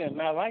see it and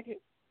not like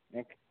it?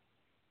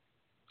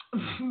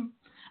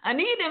 I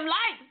need them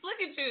likes.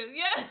 Look at you.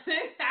 Yeah.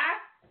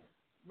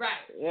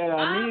 Right. Yeah,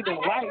 I need them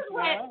likes,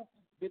 man.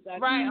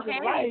 Right. Okay.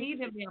 I need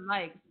them damn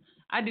likes.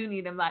 I do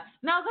need them likes.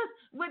 No, because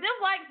with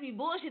them likes be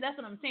bullshit. That's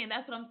what I'm saying.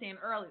 That's what I'm saying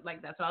earlier.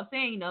 Like, that's what I was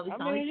saying. You know, it's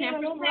only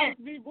 10%. Them likes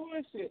be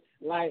bullshit.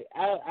 Like,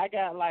 I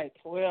got like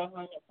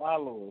 1,200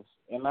 followers,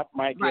 and I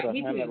might get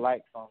 100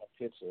 likes on a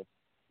picture.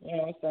 You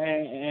know what I'm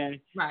saying? And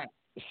right.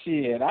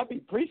 Shit, I be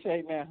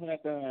appreciating that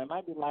 100 done.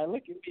 I be like,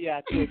 look at me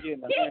out there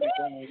getting 100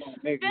 done.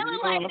 Nigga, you know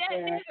like what I'm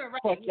saying?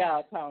 Right. Fuck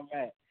y'all talking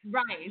about.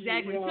 Right,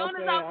 exactly. You know as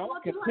soon as I'm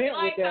content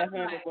with that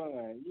 100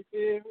 bun. You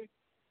feel me?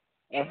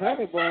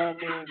 100 bun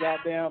means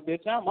goddamn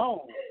bitch, I'm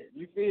on.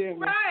 You feel me?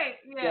 Right,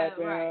 yeah,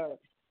 goddamn, right.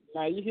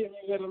 Now you hit me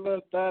with a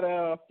little 30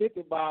 or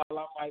 50 ball,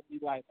 I might be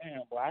like,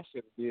 damn, boy, I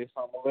should have did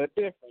something a little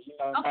different. You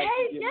know, okay,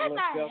 yes,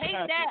 I hate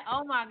that.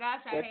 Oh my gosh,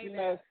 I hate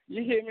that.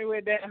 You hit me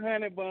with that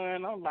 100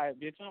 bun, I'm like,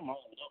 bitch, I'm on.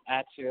 I'm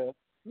out here.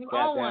 You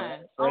own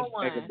one. Fresh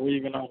nigga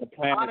breathing on the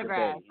planet.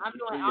 Autographs. Today. I'm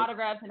doing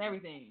autographs and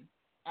everything.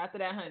 After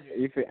that 100.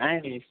 If I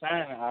ain't even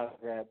signing an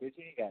autograph, bitch,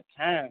 you ain't got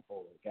time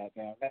for it.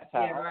 Goddamn, that's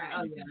how. Yeah, right.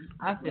 Oh yeah,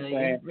 I feel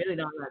you. Really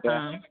don't have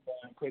time.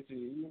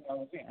 You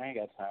know, I ain't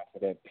got time for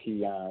that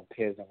peon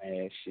peasant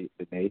ass shit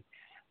today.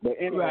 But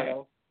anyway,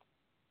 right.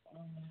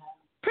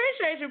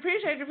 Appreciate you.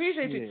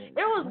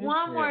 There was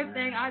one more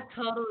thing I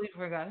totally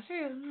forgot.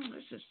 See,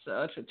 this is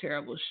such a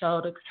terrible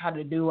show to try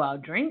to do while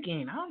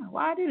drinking. I don't know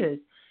why I do this.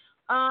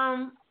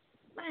 Man.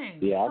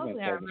 Yeah, I've been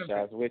taking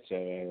shots with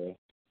you.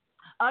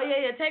 Oh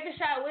yeah. Take a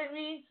shot with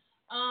me.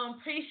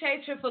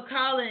 Appreciate you for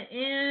calling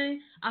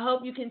in. I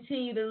hope you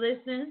continue to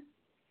listen.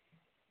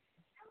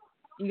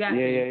 You got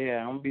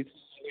Yeah. I'm gonna be tuned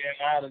in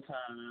all the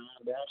time.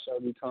 Damn sure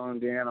be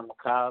tuned in. I'm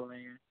gonna call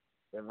in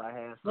if I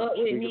have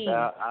something to speak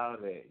about all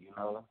that, you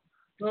know.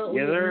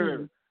 Yes,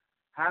 sir.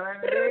 Holla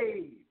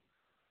today.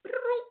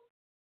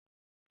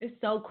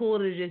 It's so cool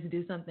to just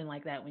do something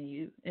like that when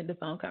you end the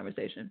phone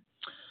conversation.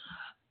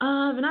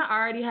 And I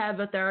already have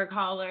a third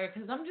caller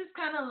because I'm just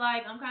kind of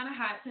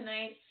hot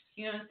tonight.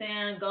 You know what I'm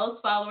saying?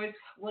 Ghost followers,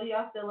 what do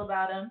y'all feel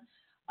about them?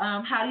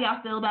 How do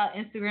y'all feel about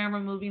Instagram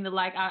removing the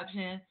like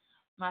option?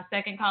 My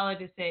second caller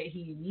just said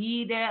he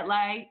need that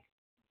like.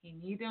 He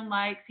need them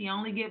likes. He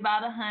only get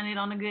about 100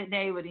 on a good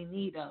day, but he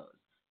need those.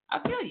 I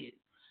feel you.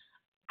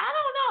 I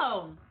don't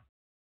know.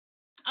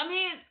 I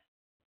mean,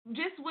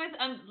 just with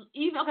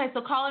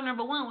so caller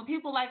number one, when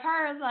people like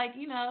her, like,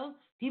 you know,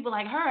 people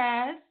like her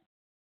ass,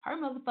 her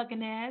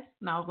motherfucking ass.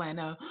 No, I'm playing,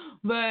 no.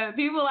 But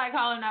people like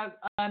calling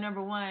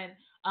number one,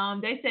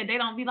 they said they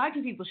don't be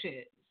liking people's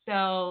shit.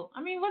 So,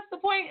 I mean, what's the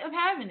point of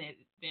having it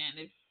then?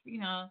 If, you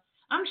know,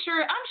 I'm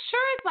sure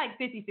it's like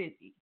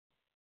 50-50.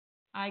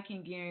 I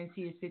can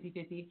guarantee it's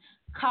 50-50.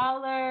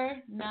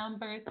 Caller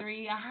number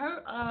 3. I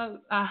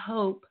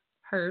hope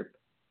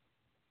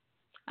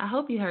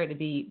you heard the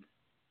beep.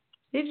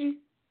 Did you?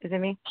 Is it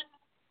me?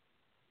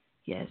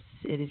 Yes,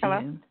 it is. Hello?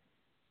 You.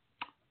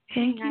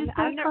 Thank you for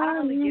calling. I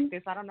don't really get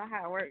this. I don't know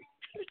how it works.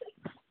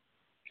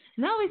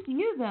 No, it's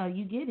you though.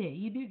 You get it.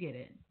 You do get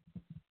it.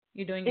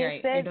 You're doing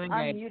great. You're doing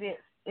great. Unmuted.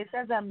 It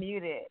says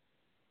unmuted.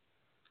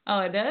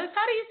 Oh, it does?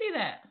 How do you see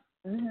that?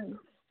 Mm-hmm.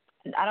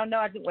 I don't know.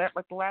 I think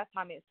like the last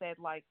time it said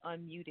like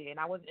unmuted, and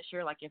I wasn't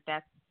sure like if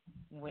that's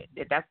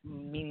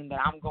meaning that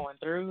I'm going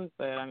through.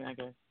 But I mean, I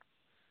guess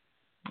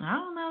I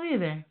don't know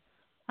either.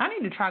 I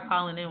need to try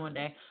calling in one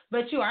day.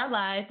 But you are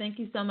live. Thank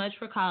you so much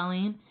for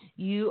calling.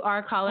 You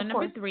are caller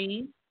number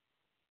 3.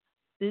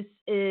 This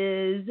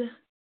is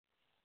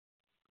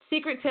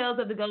Secret Tales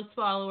of the Ghost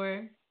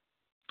Follower.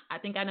 I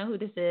think I know who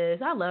this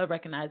is. I love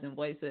recognizing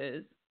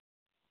voices.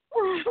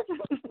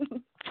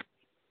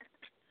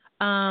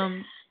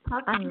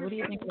 Talk to me. What do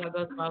you think about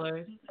Ghost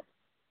Followers?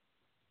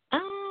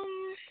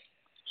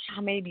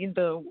 Maybe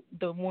the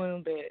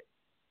one that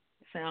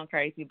sound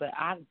crazy, but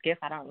I guess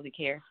I don't really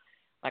care.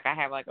 Like, I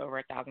have like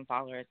over 1,000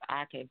 followers.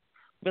 I could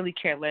really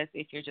care less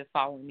if you're just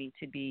following me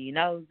to be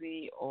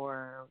nosy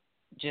or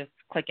just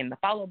clicking the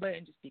follow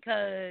button just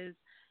because.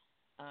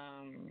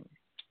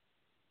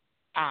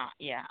 I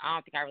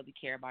don't think I really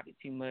care about it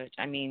too much.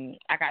 I mean,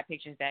 I got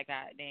pictures that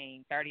got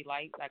 30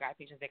 likes. I got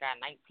pictures that got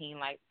 19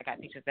 likes. I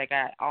got pictures that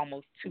got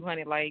almost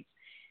 200 likes.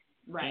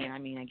 Right. And I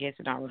mean, I guess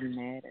it don't really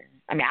matter.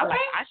 I mean,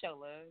 I show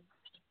love.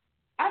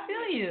 I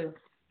feel you.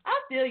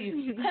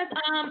 Because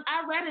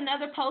I read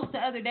another post the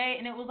other day,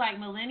 and it was like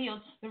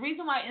millennials. The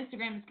reason why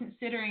Instagram is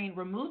considering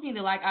removing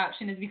the like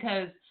option is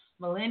because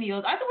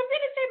millennials. I think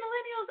did it say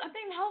millennials? I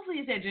think hopefully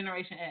it said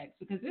Generation X,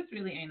 because this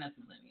really ain't us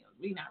millennials.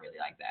 We not really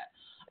like that.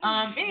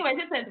 Anyways,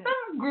 it said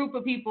some group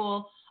of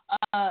people.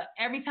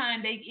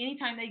 Anytime they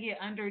get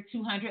under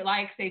 200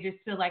 likes, they just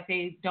feel like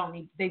they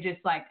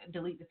just like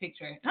delete the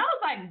picture. And I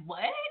was like,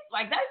 what?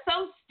 Like, that's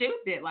so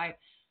stupid. Like,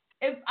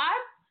 of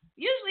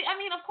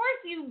course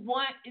you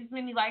want as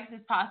many likes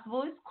as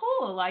possible. It's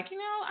cool. Like, I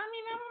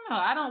don't know.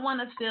 I don't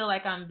want to feel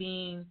like I'm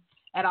being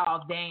at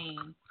all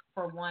vain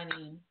for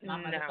wanting my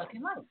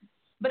motherfucking likes.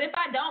 But if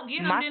I don't get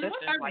them, then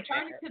once I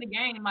return it to the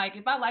game, like,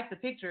 if I like the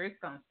picture, it's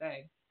going to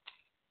stay.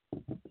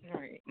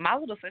 Right. My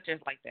little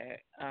sister's like that.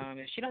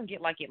 If she don't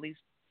get like at least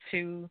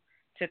 200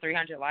 to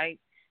 300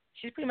 likes,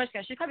 she's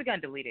probably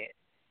gonna delete it.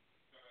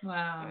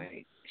 Wow.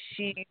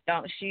 She's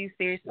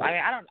serious.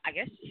 I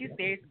guess she's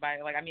serious about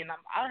it. Like, I mean,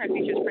 all her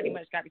pictures pretty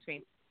much got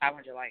between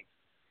 500 likes.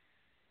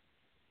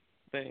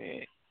 But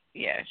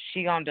yeah,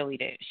 she gonna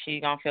delete it.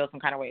 She gonna feel some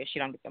kind of way if she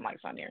don't get them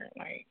likes on there.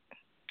 Like,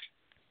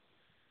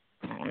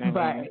 I don't know.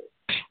 Right.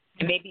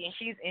 And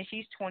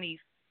she's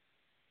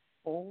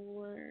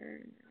 24.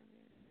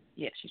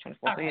 Yeah, she's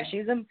 24. Okay. So yeah,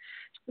 she's a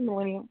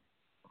millennial.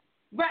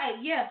 Right.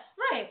 Yeah.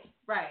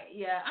 Right.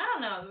 Yeah. I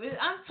don't know.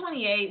 I'm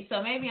 28,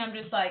 so maybe I'm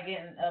just like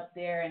getting up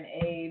there in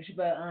age,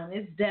 but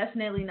it's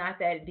definitely not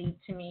that deep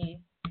to me.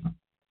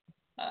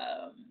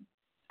 I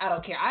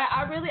don't care.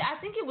 I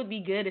think it would be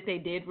good if they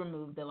did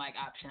remove the like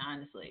option.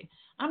 Honestly.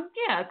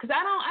 Yeah, because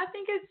I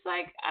think it's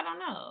like, I don't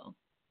know.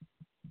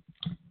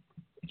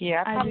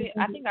 Yeah, I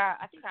think I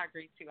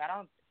agree too.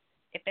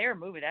 If they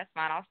remove it, that's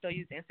fine. I'll still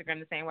use Instagram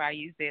the same way I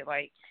used it.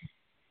 Like,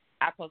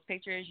 I post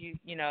pictures,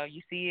 you know,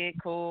 you see it,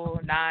 cool,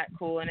 not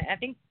cool. And I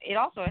think it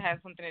also has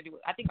something to do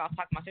with, I think I was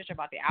talking to my sister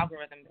about the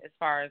algorithm as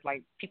far as,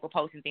 like, people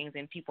posting things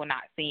and people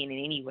not seeing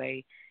it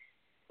anyway.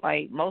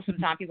 Like, most of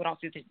the time people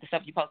don't see the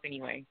stuff you post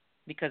anyway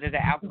because there's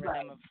an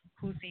algorithm of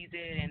who sees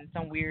it and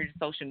some weird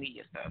social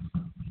media stuff.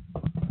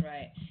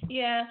 Right.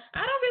 Yeah. I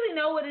don't really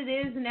know what it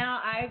is now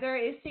either.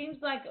 It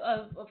seems like,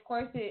 of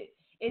course, it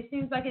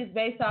seems like it's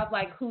based off,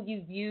 like, who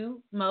you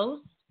view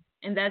most,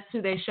 and that's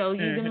who they show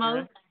you the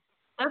most.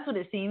 That's what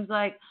it seems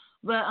like.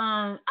 But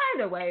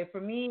either way, for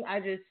me, I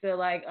just feel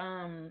like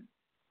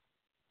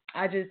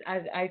I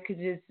could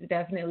just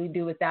definitely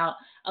do without.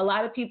 A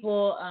lot of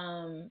people,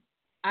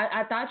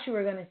 I thought you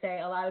were gonna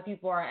say a lot of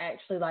people are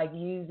actually, like,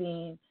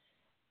 using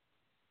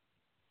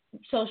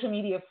social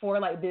media for,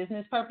 like,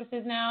 business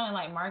purposes now and,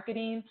 like,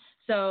 marketing.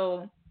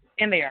 So,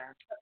 and they are,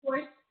 of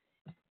course.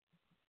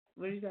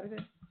 What did you gotta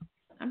say?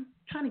 I'm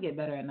trying to get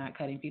better at not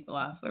cutting people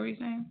off. What were you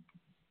saying?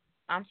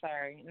 I'm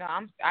sorry. No,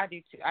 I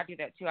do too. I do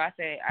that too. I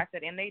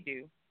said, and they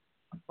do,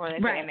 or they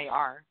right. And they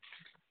are.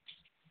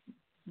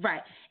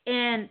 Right.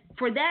 And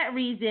for that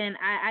reason,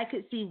 I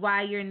could see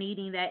why you're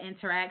needing that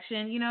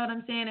interaction. You know what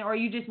I'm saying? Or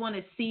you just want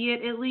to see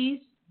it at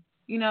least.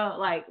 You know,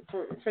 like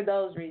for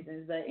those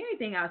reasons. But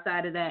anything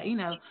outside of that, you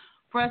know,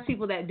 for us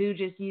people that do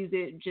just use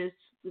it just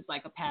as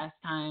like a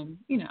pastime,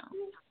 you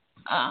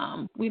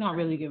know, we don't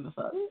really give a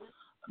fuck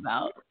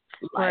about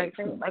like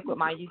with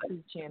my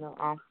YouTube channel.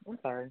 I'm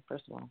sorry.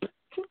 First of all.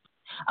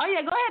 Oh,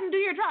 yeah, go ahead and do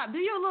your drop. Do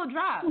your little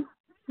drop. Ain't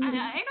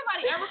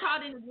nobody ever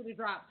called in to do the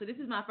drop, so this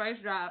is my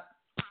first drop.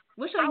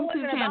 What's your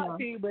YouTube channel? About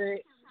to,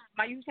 but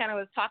my YouTube channel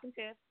is Talking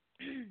Tiff.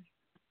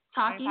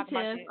 Talking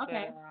Tiff,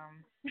 okay.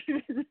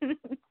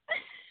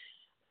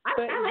 I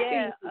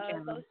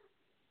like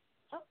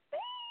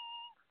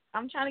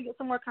I'm trying to get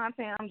some more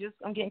content.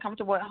 I'm getting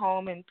comfortable at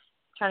home and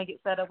trying to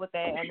get set up with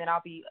that, and then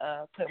I'll be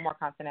putting more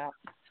content out.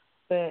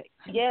 But,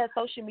 yeah,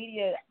 social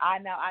media, I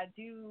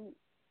do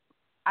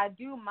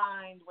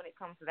mind when it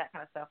comes to that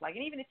kind of stuff. Like,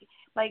 and even if,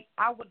 like,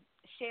 I would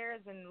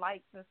shares and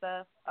likes and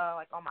stuff,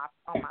 like on my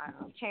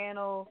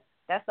channel,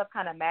 that stuff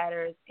kind of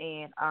matters.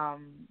 And I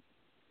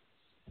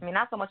mean,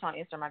 not so much on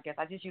Instagram, I guess.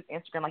 I just use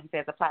Instagram, like you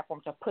said, as a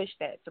platform to push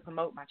that, to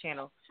promote my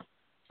channel.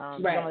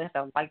 You don't really have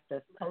to like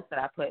the post that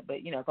I put,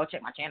 but, you know, go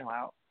check my channel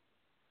out.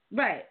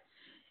 Right.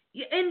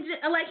 Yeah, and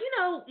like, you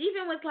know,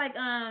 even with like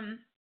I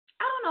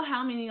don't know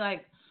how many,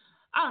 like,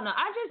 I don't know.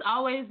 I just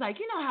always, like,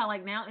 you know how,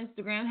 like, now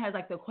Instagram has,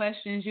 like, the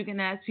questions you can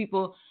ask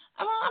people.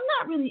 I'm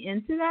not really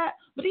into that.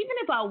 But even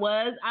if I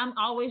was, I'm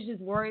always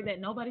just worried that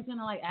nobody's going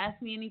to, like,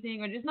 ask me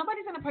anything or just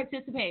nobody's going to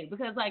participate.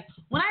 Because, like,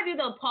 when I do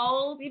those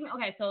polls,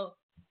 so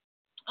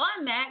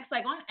on max,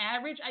 like, on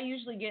average, I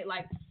usually get,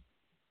 like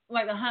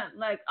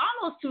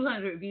almost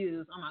 200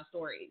 views on my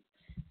stories.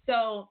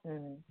 So,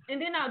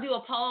 and then I'll do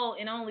a poll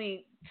and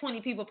only 20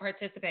 people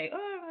participate.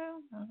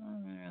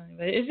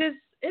 But it's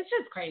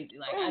just crazy.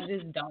 Like, I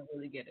just don't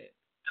really get it.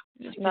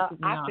 No,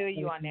 I feel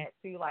you on that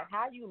too. Like, how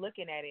are you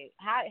looking at it?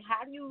 How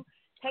do you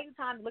take the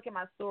time to look at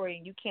my story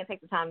and you can't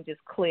take the time to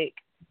just click?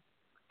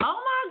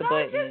 Oh my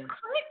God, just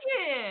click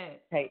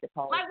it. Take the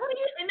poll. Like, what do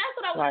you? And that's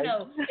what I want to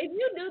know. If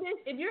you do this,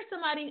 if you're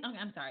somebody,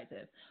 I'm sorry,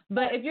 Tiff,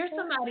 but if you're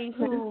somebody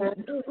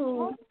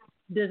who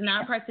does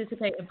not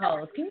participate in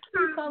polls, can you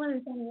please call in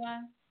and tell me why?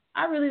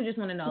 I really just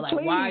want to know, like,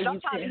 please, why are you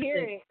trying to hear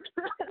it?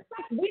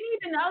 We need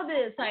to know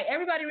this. Like,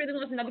 everybody really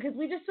wants to know because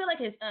we just feel like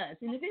it's us.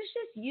 And if it's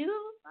just you,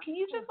 can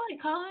you just, like,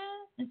 call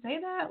in and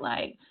say that?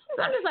 Like,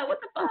 so I'm just like,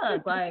 what the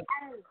fuck? Like,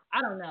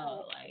 I don't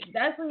know. Like,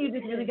 that's when you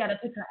just really got to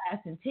put your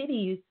ass and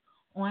titties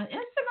on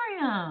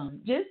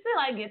Instagram just to,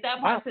 like, get that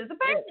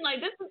participation.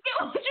 Like, just to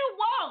get what you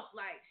want.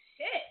 Like,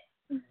 shit.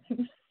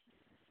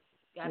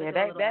 Yeah,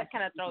 that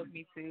kind of throws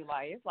me too.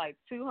 Like, it's like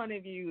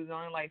 200 views,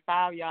 only like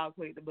 5 y'all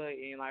click the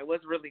button. Like,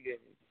 what's really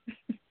good?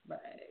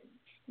 Right.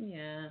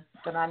 Yeah.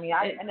 But I mean,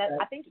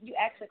 I think you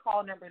actually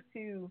called number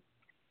 2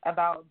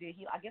 about did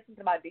he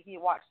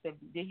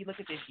look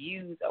at the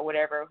views or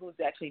whatever? Who's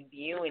actually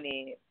viewing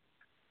it?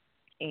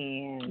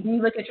 And do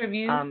you look at your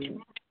views?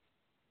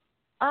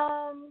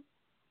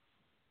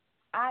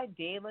 I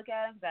did look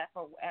at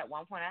them. At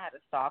one point I had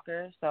a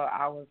stalker, so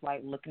I was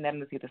like looking at him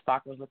to see if the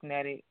stalker was looking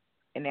at it.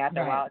 And then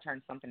after a while, it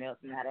turned something else,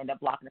 and I'd end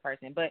up blocking the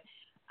person. But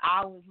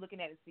I was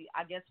looking at it,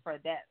 I guess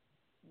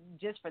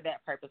just for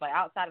that purpose. Like,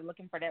 outside of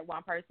looking for that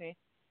one person,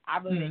 I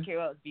really didn't care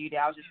what was viewed.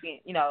 I was just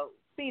seeing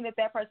if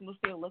that person was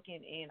still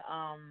looking. And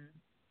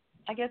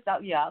I guess,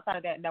 outside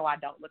of that, no, I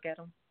don't look at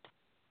them.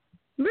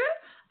 Really?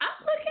 I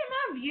look at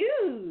my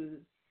views.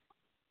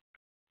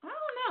 I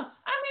don't know.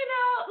 I mean,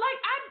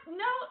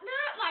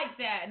 not like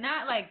that.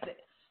 Not like that.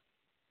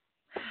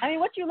 I mean,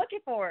 what you looking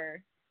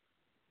for?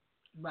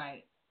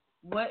 Right.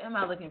 What am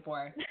I looking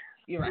for?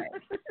 You're right.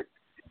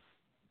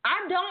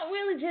 I don't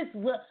really just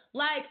look,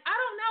 like, I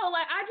don't know,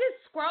 like, I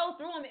just scroll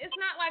through them. It's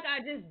not like I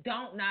just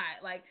don't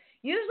not, like,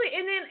 usually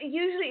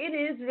it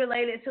is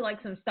related to,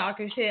 like, some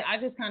stalker shit. I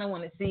just kind of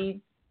want to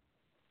see.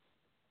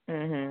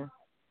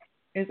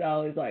 It's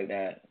always like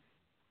that.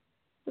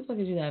 What the fuck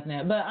is you laughing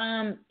at? But,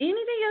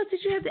 anything else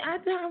that you have to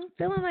add? I'm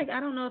feeling like, I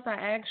don't know if I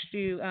asked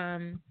you,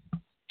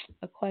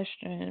 a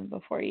question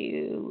before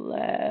you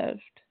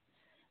left.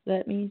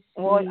 Let me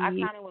see. Well, I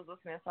kind of was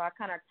listening, so I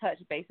kind of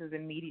touched bases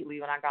immediately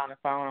when I got on the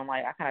phone. I'm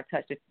like, I kind of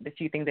touched the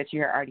few things that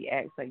you had already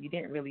asked, so you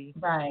didn't really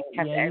have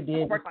to you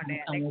did. work on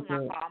that. Next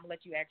time I call, I'm gonna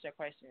let you ask your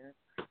questions.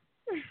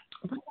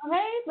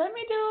 Hey, let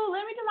me do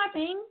my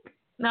thing.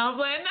 No,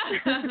 but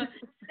no.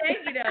 Thank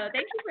you though.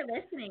 Thank you for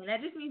listening.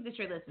 That just means that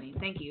you're listening.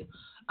 Thank you.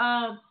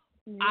 I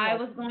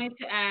was going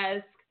to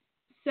ask.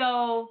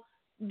 So,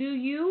 do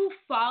you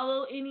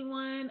follow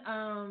anyone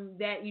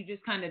that you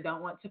just kind of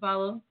don't want to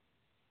follow?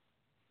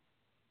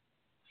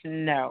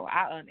 No,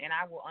 I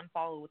will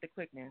unfollow with the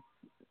quickness.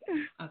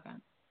 Okay.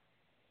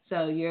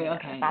 So you're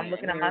okay. If I'm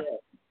looking at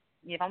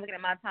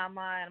my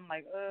timeline, I'm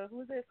like,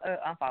 who's this?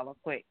 Unfollow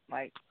quick.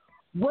 Like,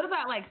 what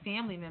about like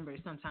family members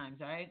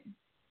sometimes, right?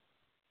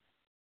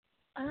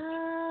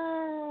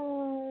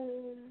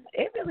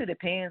 It really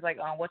depends, like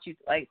on what you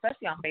like,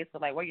 especially on Facebook,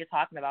 like what you're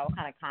talking about, what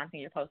kind of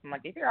content you're posting.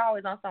 Like, if you're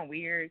always on some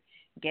weird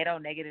ghetto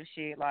negative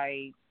shit,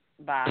 like,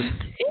 bye,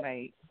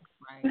 like.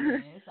 Right.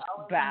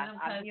 Bye.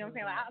 You know what I'm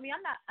saying? Like, I mean,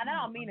 I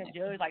don't mean to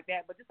judge like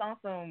that, but just on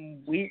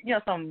some weird,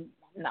 no, I'm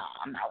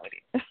not with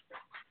it.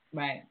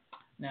 Right.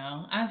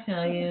 No, I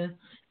feel you.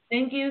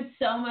 Thank you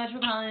so much for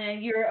calling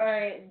in. You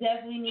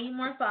definitely need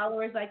more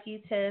followers like you,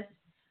 Tiff.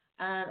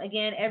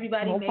 Again,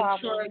 everybody make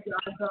sure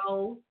y'all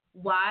go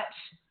watch,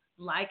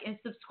 like, and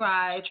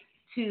subscribe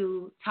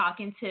to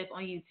Talking Tiff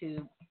on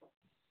YouTube.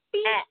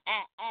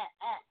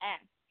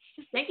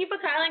 Thank you for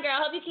calling,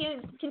 girl. Hope you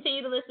can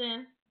continue to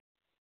listen.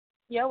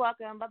 You're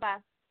welcome. Bye-bye.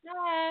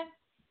 Bye.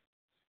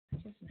 I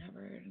just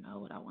never know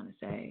what I want to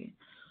say.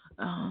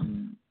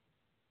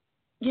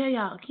 Yeah,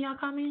 y'all. Can y'all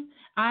call me?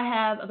 I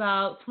have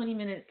about 20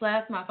 minutes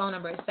left. My phone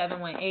number is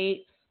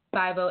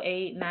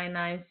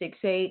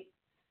 718-508-9968.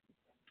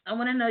 I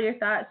want to know your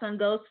thoughts on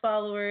ghost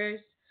followers.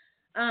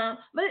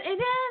 But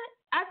again,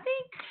 I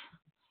think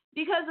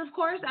because, of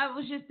course, I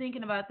was just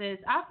thinking about this.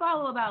 I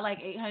follow about like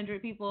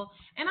 800 people,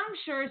 and I'm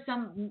sure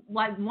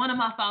one of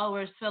my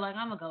followers feel like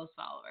I'm a ghost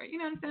follower. You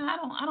know what I'm saying?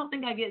 I don't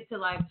think I get to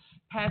like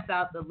pass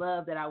out the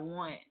love that I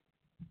want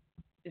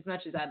as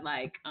much as I'd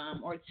like,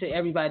 or to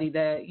everybody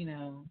that, you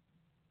know,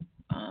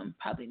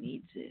 probably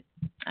needs it.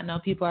 I know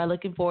people are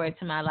looking forward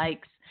to my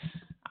likes.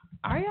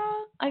 Are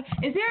y'all? Like,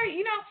 is there,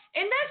 you know,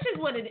 and that's just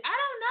what it is. I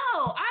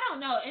don't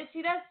know. And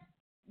see,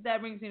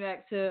 that brings me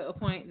back to a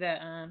point that,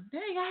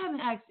 dang, I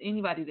haven't asked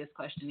anybody this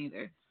question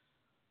either.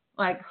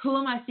 Like, who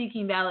am I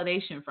seeking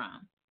validation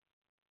from?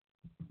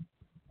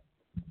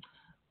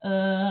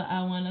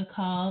 I want to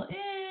call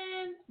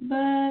in,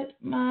 but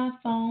my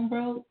phone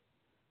broke.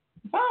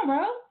 Phone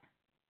broke?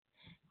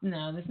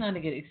 No, that's not a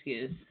good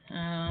excuse.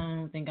 I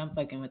don't think I'm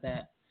fucking with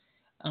that.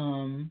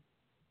 I'm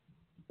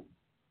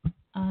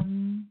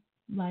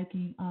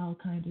liking all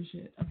kinds of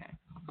shit. Okay,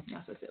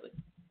 not so silly.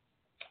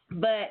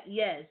 But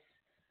yes,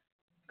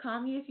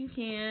 call me if you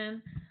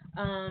can.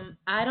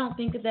 I don't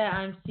think that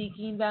I'm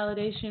seeking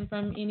validation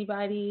from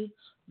anybody,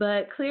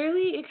 but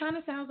clearly it kind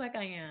of sounds like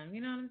I am.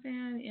 You know what I'm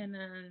saying? And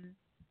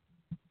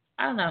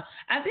I don't know.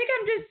 I think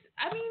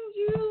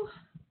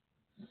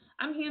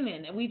I'm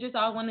human, and we just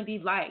all want to be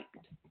liked.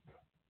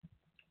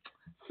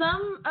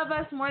 Some of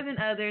us more than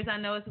others. I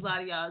know it's a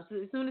lot of y'all. So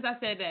as soon as I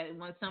said that,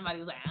 when somebody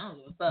was like, I don't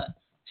give a fuck.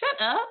 Shut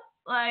up.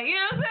 Like, you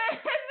know what I'm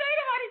saying? Ain't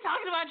nobody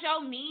talking about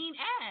your mean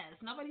ass.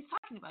 Nobody's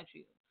talking about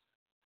you.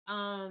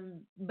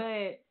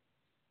 But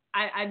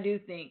I do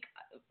think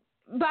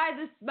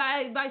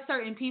by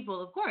certain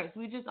people, of course,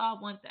 we just all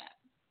want that.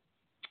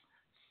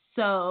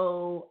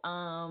 So,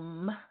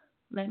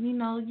 let me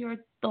know your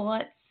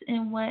thoughts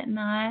and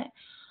whatnot.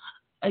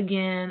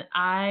 Again,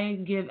 I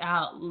give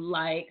out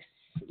likes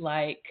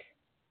like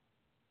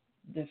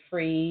the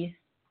free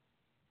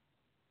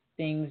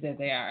things that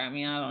they are. I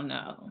mean, I don't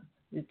know.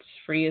 It's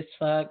free as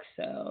fuck.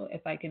 So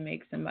if I can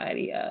make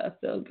somebody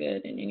feel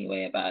good in any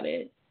way about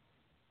it,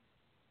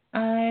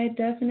 I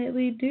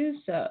definitely do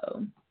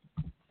so.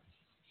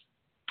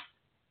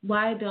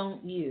 Why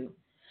don't you?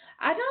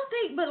 I don't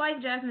think, but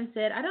like Jasmine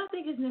said, I don't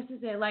think it's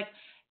necessary. Like,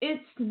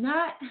 it's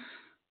not.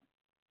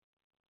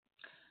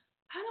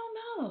 I don't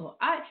know.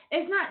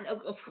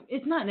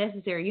 It's not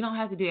necessary. You don't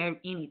have to do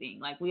anything.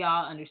 Like, we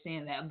all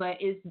understand that, but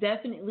it's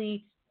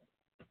definitely,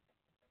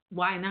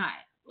 why not?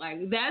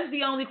 Like, that's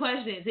the only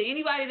question. To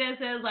anybody that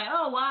says like,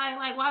 oh, why?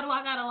 Like, why do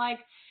I gotta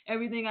like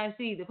everything I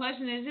see? The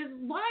question is just,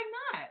 why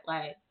not?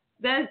 Like,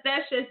 that's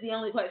just the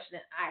only question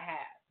that I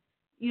have.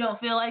 You don't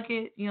feel like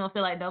it? You don't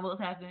feel like double is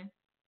happening?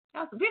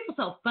 People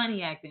so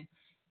funny acting.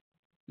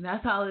 And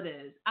that's all it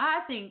is.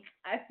 I think.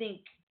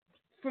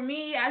 For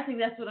me, I think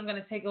that's what I'm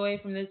going to take away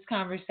from this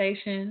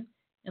conversation,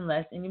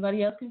 unless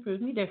anybody else can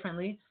prove me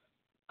differently.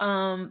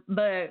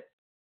 But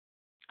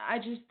I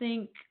just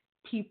think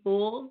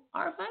people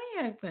are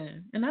funny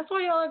acting, and that's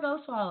why y'all are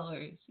ghost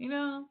followers, you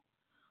know?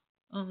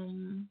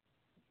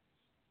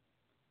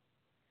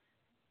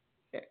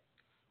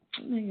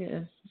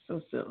 Yeah,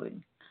 so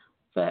silly.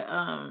 But,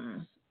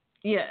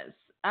 yes,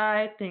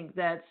 I think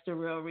that's the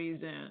real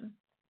reason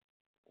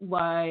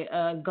why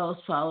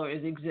ghost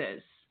followers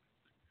exist.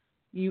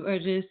 You are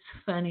just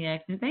funny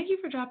acting. Thank you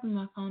for dropping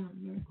my phone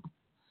number.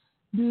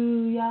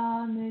 Do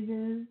y'all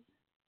niggas?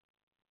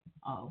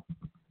 Oh.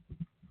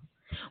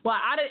 Well,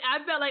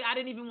 I felt like I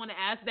didn't even want to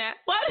ask that.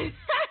 What?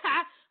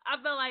 I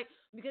felt like,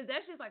 because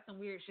that's just like some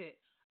weird shit.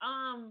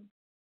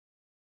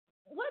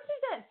 What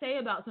does that say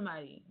about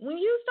somebody? When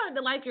you start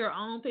to like your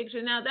own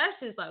picture, now that's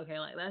just like, okay,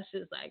 like that's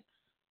just like,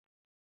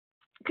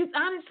 because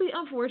honestly,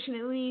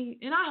 unfortunately,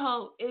 and I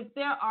hope if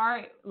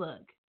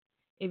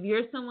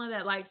you're someone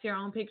that likes your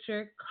own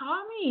picture,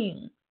 call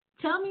me.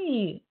 Tell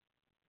me.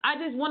 I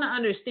just want to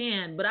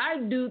understand. But I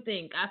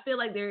feel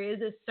like there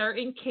is a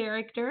certain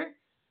character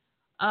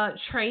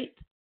trait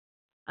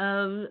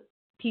of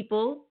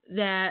people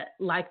that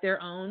like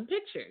their own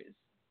pictures.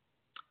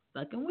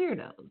 Fucking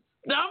weirdos.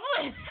 No, I'm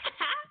playing.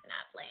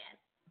 Not playing.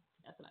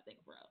 That's what I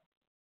think, bro.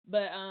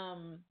 But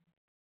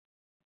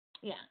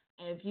yeah.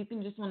 If you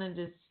can just want to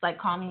just like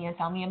call me and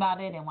tell me about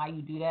it and why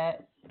you do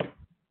that, that'd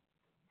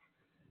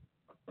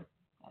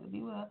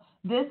be well.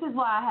 This is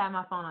why I have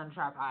my phone on the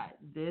tripod.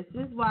 This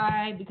is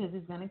why, because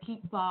it's gonna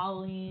keep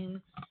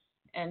falling,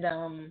 and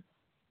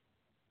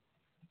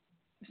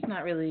it's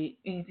not really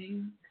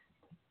anything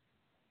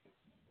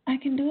I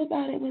can do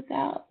about it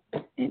without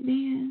it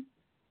being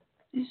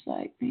just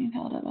like being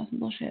held up by some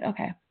bullshit.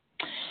 Okay,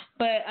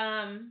 but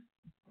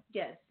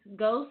yes,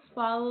 ghost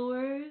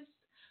followers.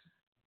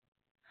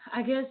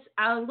 I guess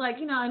I was like,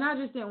 and I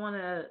just didn't want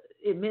to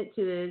admit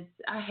to this.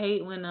 I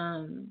hate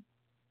when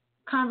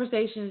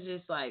conversations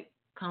just like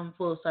come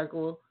full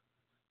circle.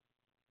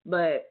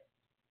 But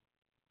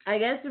I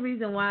guess the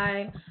reason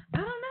why, I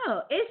don't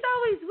know.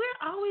 We're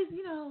always,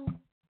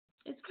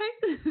 it's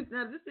crazy.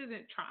 Now, this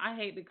isn't, I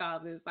hate to call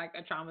this like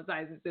a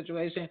traumatizing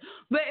situation,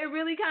 but it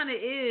really kind of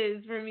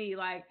is for me.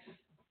 Like,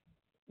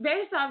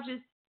 based off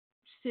just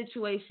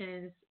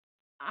situations,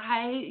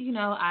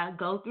 I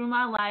go through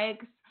my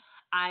likes.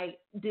 I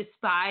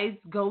despise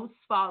ghost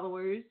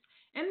followers.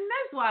 And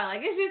that's why,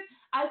 like, it's just,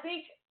 I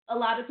think a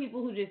lot of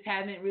people who just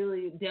haven't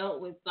really dealt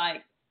with,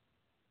 like,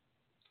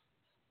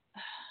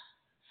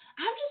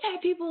 I've just had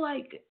people,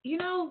 like,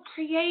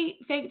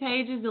 create fake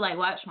pages to, like,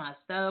 watch my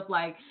stuff.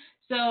 Like,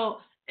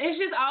 so it's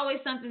just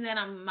always something that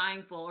I'm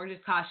mindful or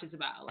just cautious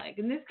about. Like,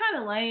 and it's kind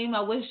of lame. I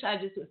wish I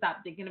just would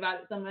stop thinking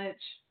about it so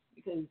much,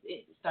 because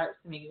it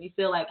starts to make me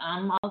feel like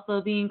I'm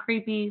also being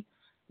creepy,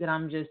 that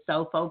I'm just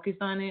so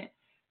focused on it.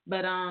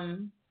 But,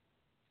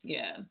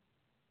 yeah,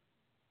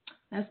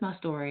 that's my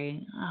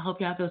story. I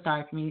hope y'all feel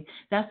sorry for me.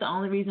 That's the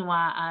only reason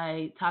why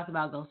I talk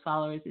about ghost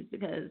followers, is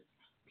because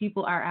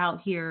people are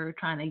out here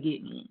trying to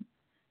get me.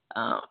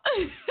 That's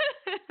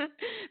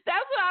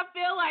what I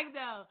feel like,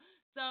 though.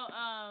 So,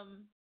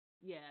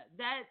 yeah,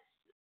 that's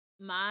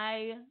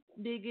my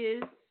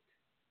biggest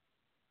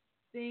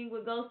thing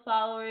with ghost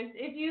followers.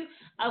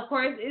 Of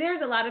course,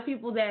 there's a lot of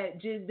people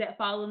that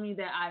follow me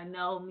that I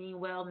know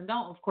mean well and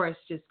don't, of course,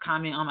 just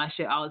comment on my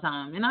shit all the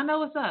time. And I know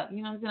what's up.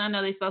 You know what I'm saying? I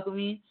know they fuck with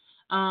me.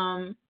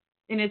 And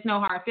it's no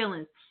hard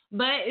feelings.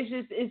 But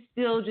it's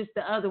still just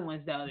the other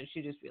ones, though, that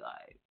should just be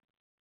like,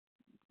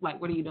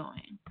 what are you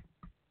doing?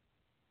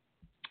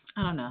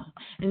 I don't know.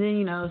 And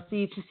then,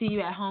 see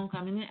you at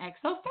homecoming and act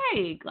so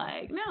fake.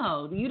 Like,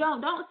 no, you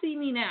don't see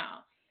me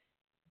now.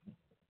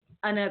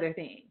 Another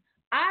thing.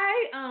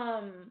 I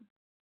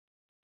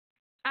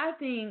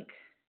think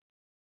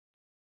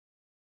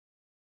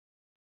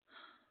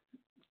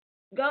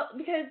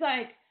because,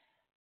 like,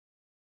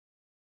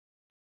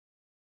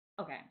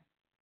 okay,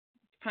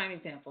 prime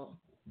example.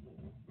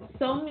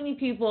 So many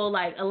people,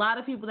 like a lot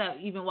of people that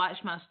even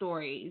watch my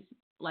stories,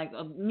 like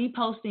me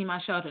posting my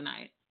show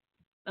tonight,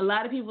 a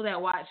lot of people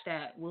that watch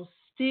that will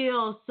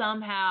still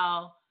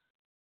somehow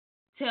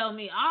tell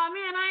me, oh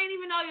man, I didn't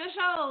even know your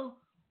show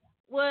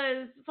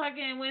was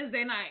fucking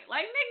Wednesday night.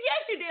 Like, nigga,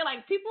 yes you did.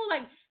 Like,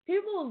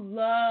 people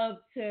love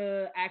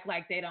to act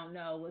like they don't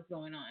know what's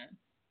going on.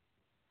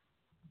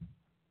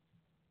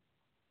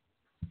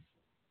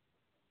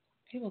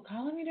 People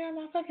calling me during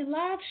my fucking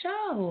live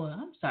show.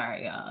 I'm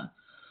sorry, y'all.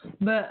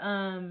 But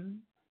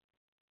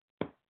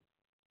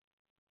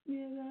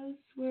yeah, that's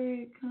where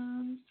it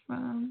comes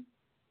from.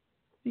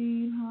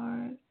 Being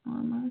hard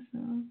on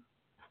myself.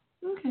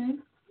 Okay.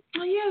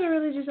 Oh, yeah, they're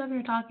really just up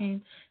here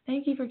talking.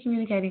 Thank you for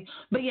communicating.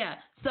 But yeah,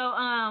 so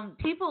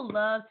people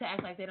love to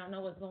act like they don't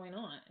know what's going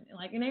on.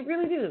 Like, and they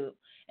really do.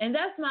 And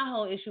that's my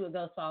whole issue with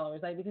ghost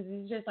followers. Like, because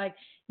it's just like,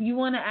 you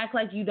want to act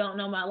like you don't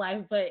know my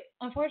life, but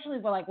unfortunately,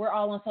 we're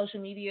all on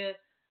social media.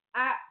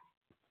 I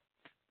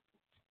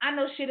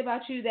know shit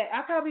about you that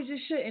I probably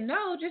just shouldn't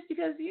know, just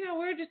because,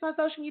 we're just on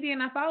social media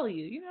and I follow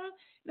you, And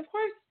of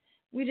course,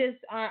 we just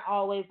aren't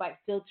always like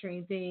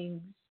filtering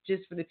things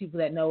just for the people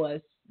that know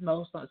us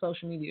most on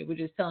social media. We're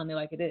just telling it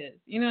like it is.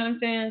 You know what I'm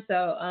saying?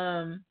 So,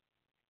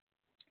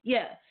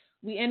 yeah,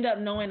 we end up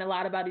knowing a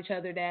lot about each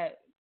other that,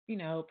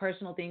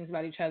 personal things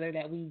about each other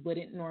that we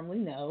wouldn't normally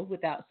know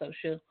without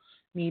social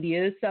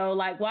media. So,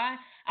 like, why?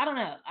 I don't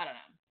know.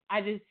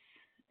 I just,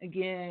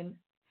 again,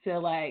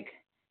 feel like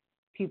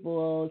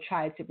people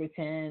try to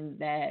pretend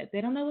that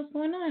they don't know what's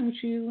going on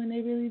with you when they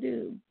really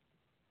do.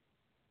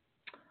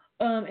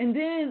 And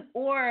then,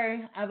 or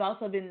I've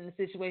also been in a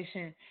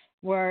situation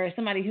where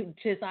somebody who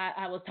just,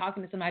 I was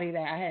talking to somebody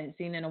that I hadn't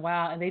seen in a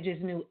while, and they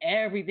just knew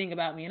everything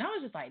about me. And I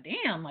was just like,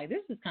 damn, like,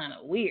 this is kind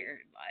of weird.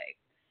 Like,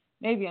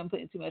 maybe I'm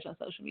putting too much on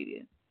social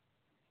media.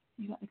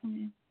 You got to come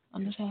in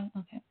on the show?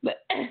 Okay. But,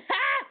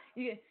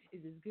 yeah,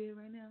 is this good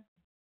right now?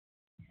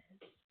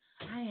 Yes.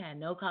 I had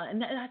no call.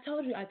 And I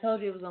told you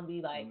it was going to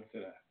be like.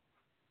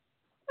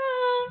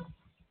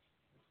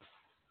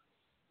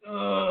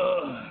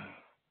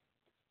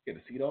 Get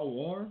the seat all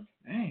warm?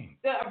 Dang.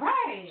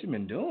 Right. What you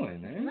been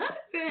doing, man?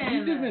 Nothing.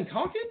 You just been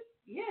talking?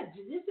 Yeah,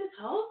 just this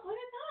whole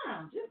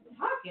time. Just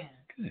talking.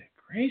 Good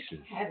gracious.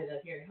 I had it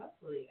up here.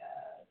 Hopefully,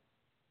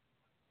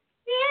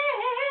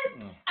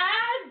 yes,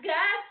 I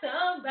got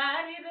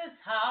somebody to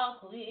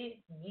talk with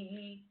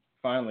me.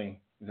 Finally.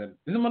 Isn't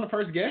I the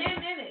first guest? 10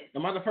 minutes.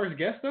 Am I the first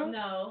guest, though?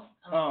 No.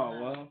 Oh,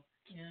 well.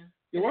 Yeah.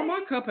 Yeah, where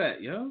my cup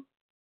at, yo?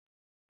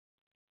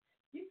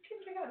 You can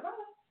check out the bottle.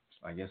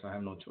 I guess I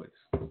have no choice.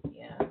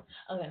 Yeah.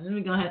 Okay, let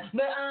me go ahead.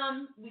 But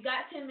we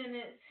got 10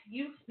 minutes.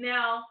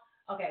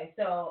 Okay,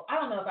 so I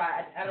don't know if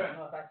I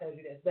told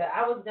you this, but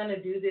I was gonna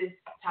do this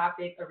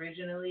topic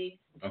originally.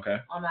 Okay.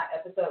 On my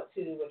episode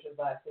 2, which was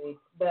last week,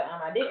 but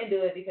I didn't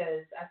do it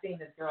because I seen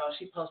this girl.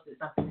 She posted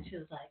something. And she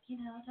was like,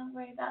 don't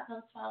worry about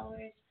those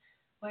followers.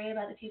 Worry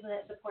about the people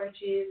that support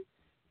you.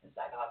 It's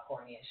like all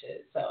corny and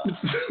shit. So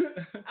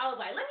I was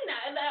like, let me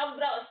not.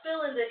 But I was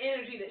feeling the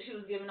energy that she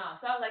was giving off.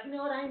 So I was like, you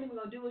know what? I ain't even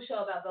gonna do a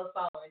show about those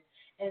followers.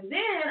 And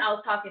then I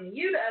was talking to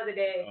you the other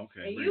day,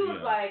 and you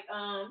was like,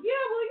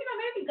 yeah, well,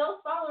 maybe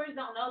ghost followers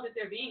don't know that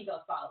they're being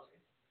ghost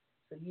followers.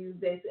 So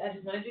I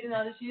just wanted you to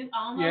know that you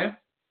almost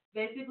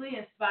basically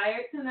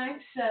inspired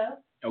tonight's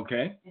show.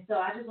 Okay. And so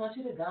I just want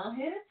you to go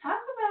ahead and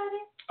talk about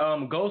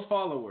it. Ghost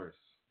followers.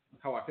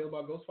 How I feel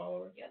about ghost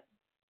followers? Yep.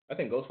 I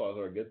think ghost followers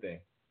are a good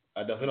thing.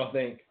 I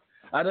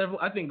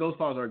think ghost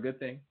followers are a good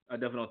thing. I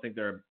definitely don't think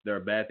they're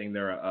a bad thing.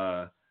 They're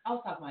I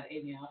was talking about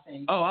Avian. I was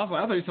saying. Oh, I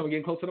thought you were talking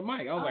getting close to the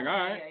mic. I was like, all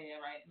right. Yeah,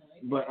 right. No,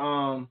 but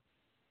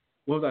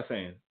what was I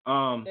saying?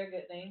 They're a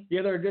good thing.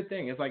 Yeah, they're a good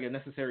thing. It's like a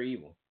necessary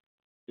evil.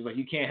 It's like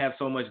you can't have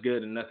so much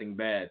good and nothing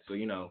bad. So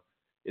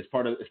it's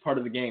part of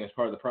the game. It's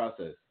part of the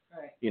process.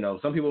 Right.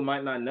 Some people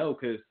might not know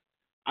because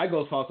I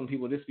ghost follow some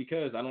people just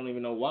because I don't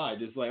even know why.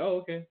 Just like, oh,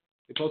 okay,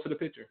 they posted a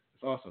picture.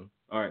 It's awesome.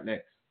 All right,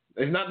 next.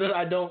 It's not that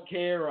I don't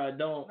care or I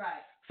don't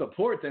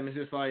support them. It's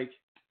just like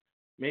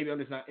maybe I'm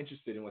just not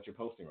interested in what you're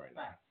posting right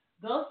now.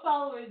 Those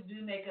followers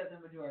do make up the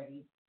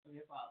majority of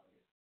your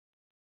followers.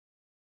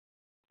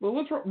 Well,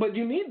 what's wrong? But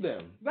you need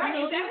them. Right,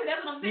 exactly.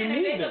 That's what I'm saying.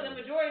 They make up the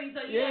majority,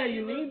 so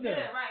you need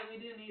them. Right, we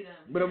do need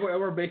them. But if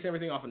we're basing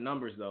everything off of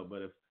numbers, though.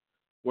 But if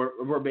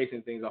we're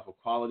basing things off of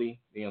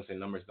quality,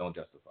 numbers don't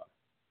justify.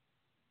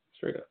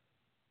 Straight up.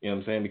 You know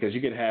what I'm saying? Because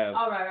you could have.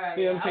 Oh, right.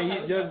 You know what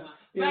I'm saying?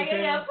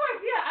 Of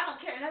course, yeah. I don't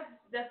care.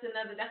 That's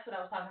what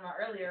I was talking about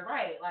earlier,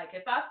 right? Like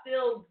if I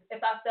felt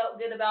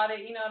good about it,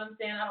 you know what I'm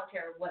saying? I don't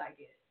care what I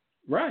get.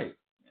 Right.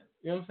 Yeah.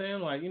 You know what I'm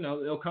saying? Like,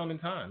 it'll come in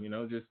time,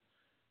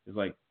 it's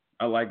like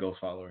I like ghost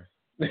followers.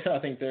 I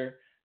think they're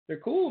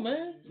cool,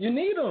 man. You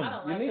need them.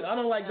 I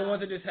don't like the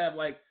ones that just have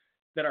like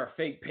that are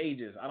fake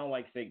pages. I don't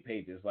like fake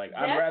pages. Like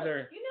I'd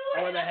rather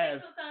have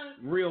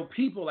real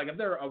people. Like if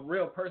they're a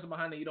real person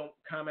behind it, you don't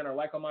comment or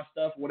like on my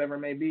stuff, whatever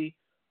it may be,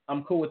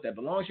 I'm cool with that.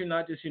 But as long as you're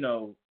not just,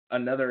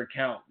 another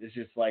account, it's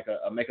just like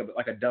a makeup,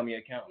 like a dummy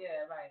account.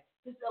 Yeah, right.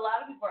 Just a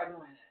lot of people are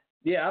doing that.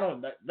 Yeah,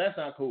 that's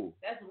not cool.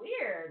 That's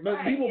weird.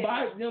 But people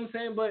buy it, you know what I'm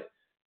saying? But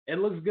it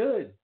looks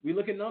good. We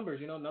look at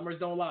numbers, numbers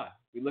don't lie.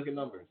 We look at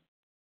numbers.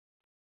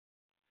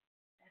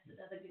 That's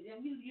another good.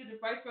 You're the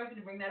first person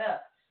to bring that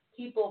up.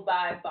 People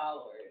buy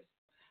followers.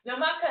 Now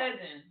my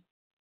cousin,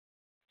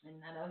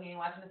 and I know he ain't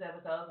watching this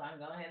episode, so I'm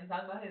going ahead and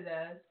talk about his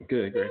ass.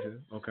 Good,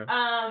 gracious. Okay.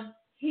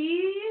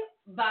 He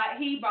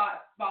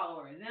bought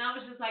followers, and I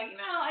was just like,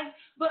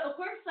 but of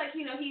course, like,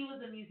 he was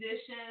a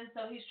musician,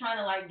 so he's trying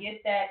to like get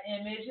that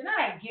image, and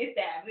I get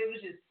that, but it was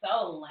just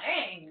so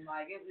lame,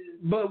 like it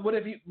was.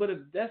 But if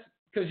that's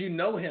because you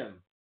know him,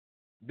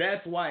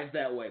 that's why it's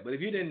that way. But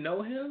if you didn't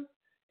know him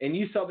and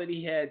you saw that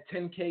he had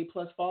 10K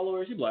plus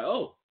followers, you'd be like,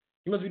 oh,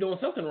 he must be doing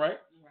something right.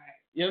 Right.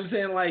 You know what I'm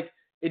saying? Like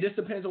it just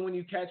depends on when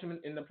you catch him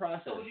in the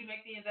process. So would you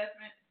make the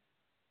investment?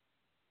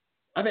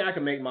 I think I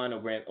can make mine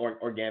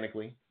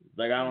organically.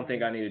 Like, I don't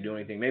think I need to do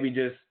anything. Maybe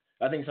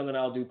I think something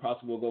I'll do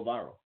possibly will go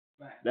viral.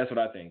 Right. That's what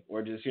I think.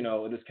 Or just,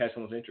 just catch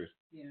someone's interest.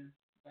 Yeah,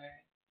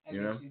 right.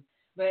 You.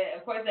 But,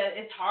 of course,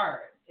 it's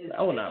hard. It's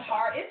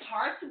hard. It's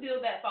hard to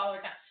build that follower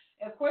count.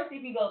 Of course,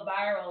 if you go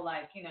viral,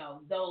 like,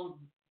 those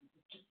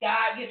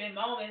God-given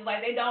moments,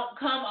 like, they don't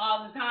come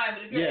all the time.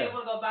 But if you're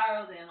able to go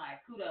viral, then, like,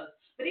 kudos.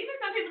 But even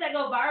some people that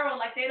go viral,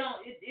 like, they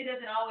don't, it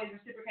doesn't always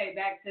reciprocate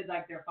back to,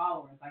 like, their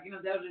followers. Like,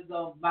 they'll just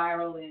go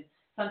viral and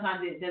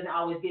sometimes it doesn't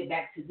always get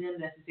back to them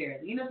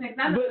necessarily. You know what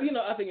I'm saying?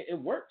 But, I think it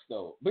works,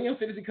 though. But,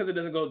 it's because it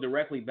doesn't go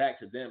directly back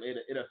to them.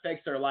 It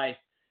affects their life.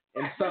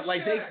 And so,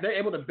 like, they're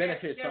able to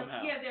benefit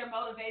somehow. Yeah, their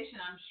motivation,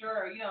 I'm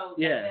sure.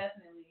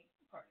 Definitely.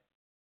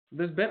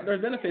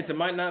 There's benefits. It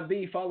might not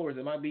be followers.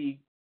 It might be,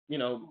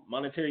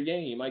 monetary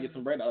gain. You might get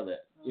some bread out of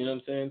that. You know what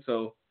I'm saying?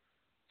 So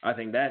I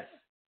think that's,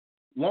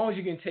 as long as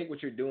you can take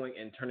what you're doing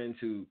and turn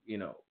into,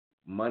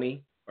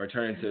 money or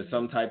turn into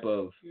some type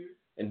of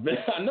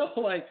I know,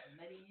 like,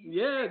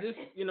 yeah, just,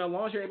 as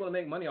long as you're able to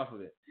make money off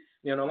of it,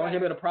 as long as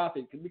you're able to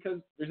profit,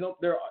 because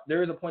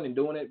there is a point in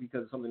doing it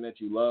because it's something that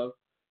you love,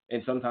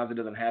 and sometimes it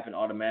doesn't happen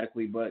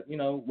automatically, but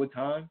with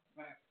time,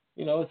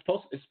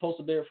 it's supposed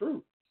to bear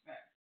fruit.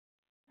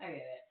 Right. I get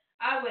it.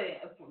 I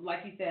would,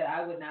 like you said,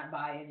 I would not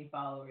buy any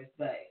followers,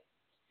 but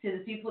to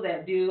the people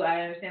that do,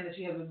 I understand that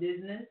you have a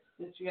business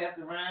that you have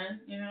to run,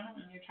 and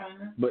you're trying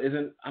to. But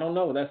I don't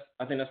know.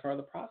 I think that's part of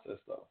the process,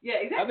 though. Yeah,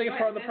 exactly. I think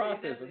it's part of the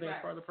process. Exactly. I think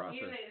it's part of the process.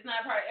 Even it's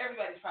not part of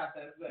everybody's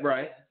process, but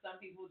right. Yeah,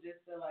 some people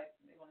just feel like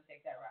they want to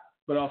take that route.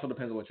 But it also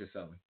depends on what you're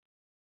selling.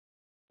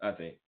 I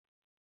think.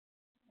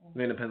 I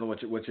mean, it depends on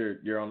what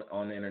you're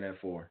on the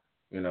internet for.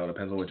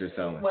 Depends on what you're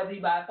selling. Whether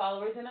you buy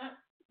followers or not.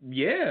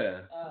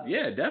 Yeah,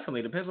 yeah,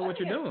 definitely depends on what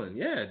you're doing.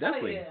 Yeah,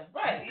 definitely. Oh, yeah.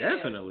 Right.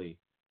 Definitely,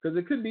 because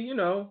it could be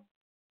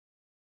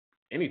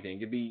anything. It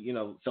could be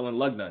selling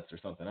lug nuts or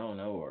something. I don't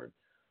know,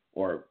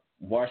 or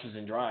washers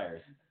and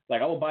dryers.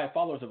 Like I would buy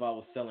followers if I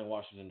was selling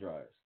washers and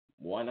dryers.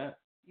 Why not?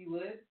 You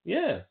would?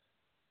 Yeah.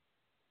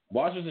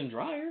 Washers and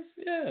dryers.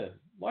 Yeah,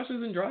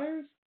 washers and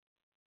dryers.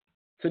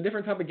 It's a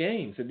different type of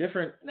game. It's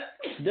different.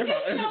 You know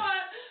what?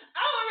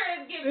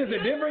 It's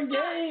a different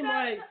game.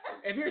 Like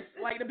if you're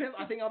like, depends.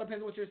 I think it all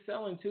depends on what you're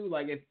selling too.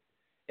 Like if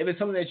it's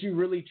something that you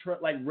really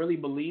really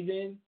believe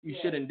in, you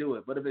shouldn't do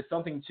it. But if it's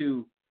something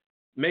to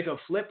make a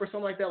flip or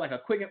something like that, like a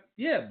quick, buy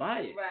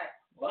it. Right.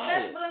 Well,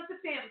 that's what I'm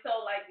saying. So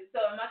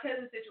in my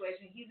cousin's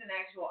situation, he's an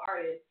actual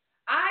artist.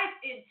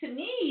 To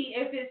me,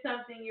 if it's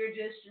something you're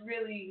just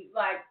really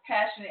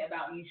passionate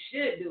about, you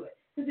should do it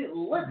because it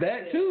looks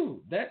that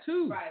good. That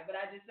too. Right, but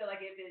I just feel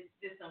like if it's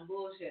just some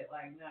bullshit,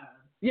 no.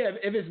 Yeah,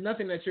 if it's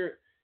nothing that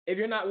if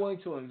you're not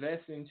willing to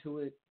invest into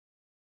it,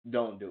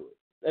 don't do it.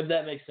 If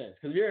that makes sense,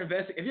 because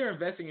if you're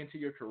investing into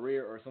your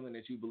career or something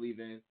that you believe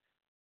in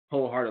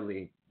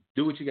wholeheartedly,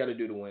 do what you got to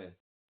do to win.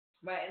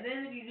 Right, and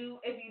then if you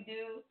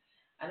do,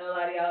 I know a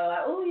lot of y'all are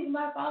like, oh, you can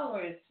buy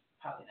followers.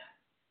 Probably not.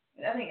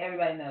 I think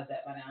everybody knows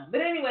that by now.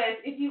 But anyways,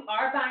 if you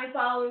are buying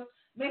followers,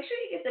 make sure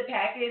you get the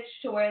package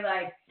to where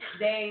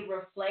they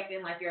reflect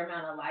in your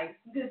amount of likes,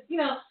 because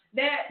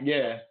that.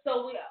 Yeah.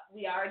 So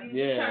we already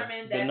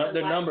determined that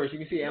the numbers, you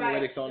can see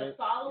analytics on it. The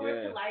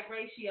follower to like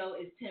ratio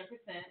is 10%.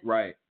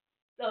 Right.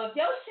 So if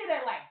your shit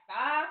at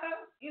 5,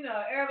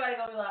 everybody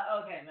gonna be like,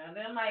 okay, man,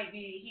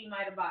 he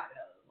might have bought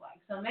those.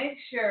 So make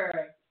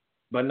sure.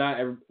 But not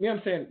every. You know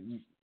what I'm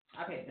saying?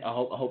 Okay. I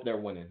hope they're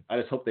winning. I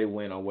just hope they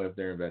win on what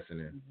they're investing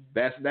in.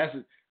 Mm-hmm. That's.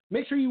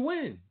 Make sure you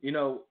win.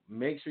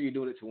 Make sure you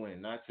do it to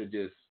win, not to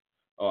just.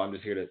 Oh, I'm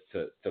just here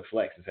to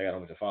flex and say I got a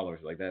bunch of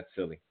followers. That's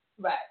silly.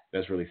 Right.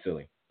 That's really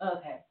silly.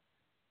 Okay.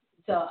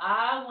 So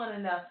I want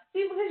to know.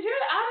 See, because I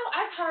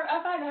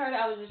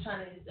was just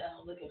trying to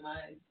look at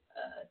my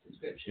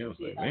subscription.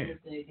 See if I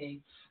missed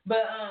anything.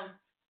 But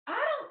I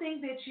don't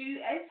think that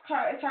it's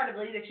hard to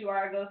believe that you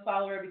are a ghost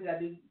follower, because I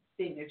do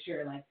think that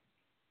you're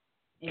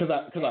because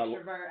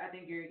extrovert. I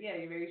think you're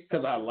very.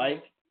 Because I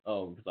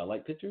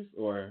like pictures,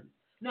 or.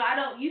 No, I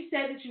don't. You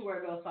said that you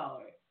were a ghost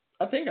follower.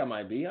 I think I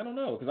might be. I don't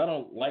know, because I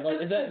don't like.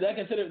 Is that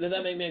considered? Does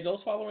that make me a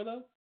ghost follower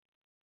though?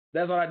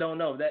 That's what I don't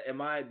know.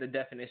 Am I the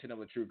definition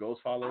of a true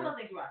ghost follower? I don't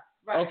think you are.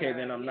 Right, okay,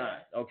 then I'm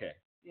not. Okay.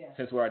 Yeah.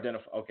 Since we're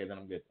identified. Okay, then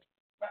I'm good.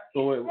 Right.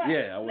 So, right.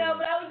 Yeah. No,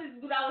 but I was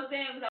just what I was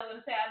saying, because I was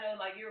gonna say, I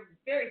know you're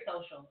very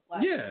social.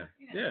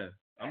 Yeah.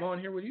 I'm on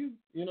here with you.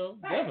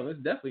 Right. Definitely.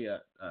 It's definitely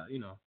a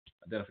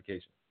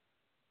identification.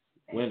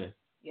 Okay. Winning.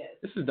 Yes.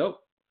 This is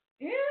dope.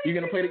 Yeah. You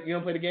gonna play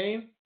the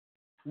game?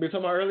 We were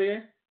talking about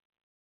earlier.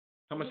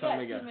 How much time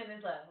we got? 2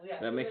 minutes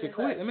left. That makes it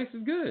quick. That makes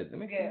it good.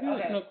 Okay.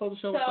 Close the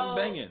show with something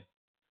banging.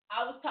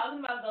 I was talking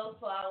about those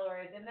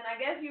followers, and then I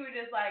guess you were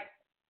just like,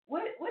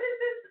 "What is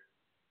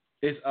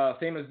this?" It's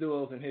famous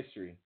duos in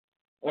history,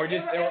 or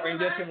just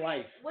in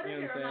life. What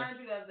does it remind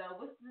you of though?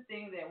 What's the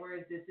thing where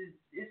is this?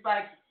 It's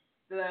like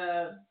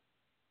the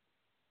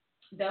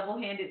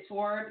double-handed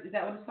sword. Is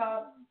that what it's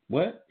called?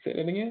 What? Say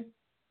that again.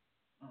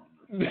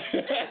 Don't have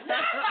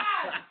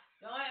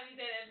me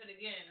say that shit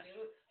again,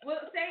 dude.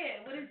 Well, say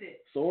it. What is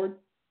it? Sword.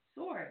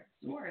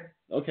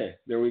 Okay,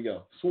 there we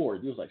go.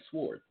 Sword. It was like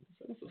sword.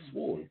 What's a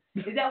sword?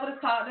 Is that what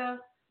it's called though?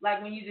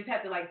 When you just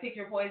have to pick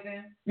your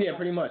poison? Yeah,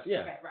 pretty much.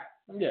 Yeah. Okay,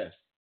 right. Yes.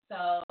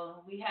 So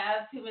we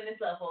have 2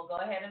 minutes left. We'll go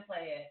ahead and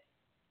play it.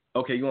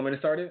 Okay, you want me to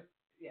start it?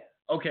 Yeah.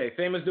 Okay,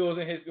 famous duos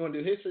in history. You want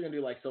to do history? You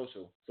want to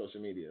do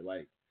social media,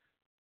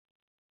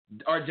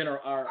 our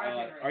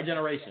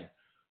generation.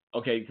 Yeah.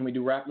 Okay, can we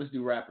do rap? Let's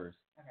do rappers.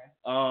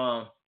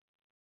 Okay.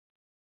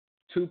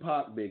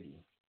 Tupac, Biggie.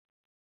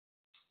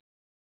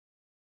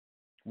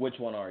 Which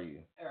one are you?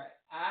 All right.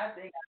 I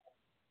think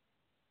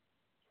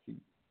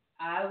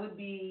I would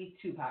be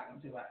Tupac. I'm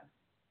Tupac.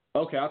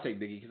 Okay, I'll take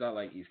Biggie because I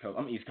like East Coast.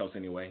 I'm East Coast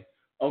anyway.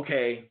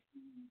 Okay.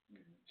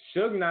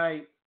 Suge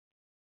Knight,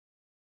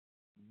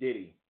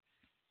 Diddy.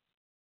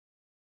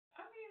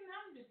 I mean,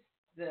 I'm just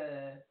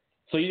the.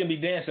 So you gonna be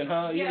dancing,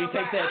 huh? You gonna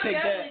take that. I'm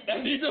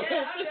definitely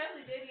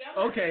Diddy.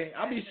 Okay,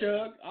 I'll be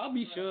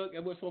Suge.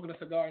 And we're smoking a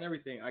cigar and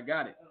everything. I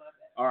got it.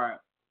 All right.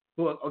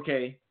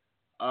 Okay.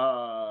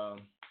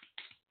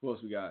 Who else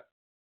we got?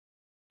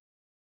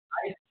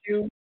 Ice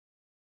Cube.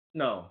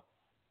 No.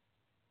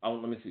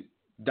 Let me see.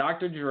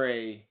 Dr.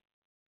 Dre,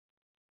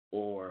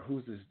 or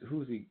who's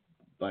he?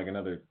 Like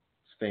another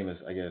famous,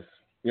 I guess.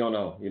 You don't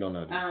know.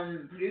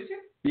 Producer?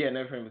 Yeah,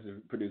 another famous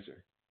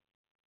producer.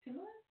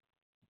 Timbaland?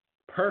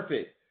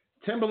 Perfect.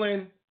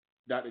 Timbaland,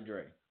 Dr.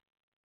 Dre.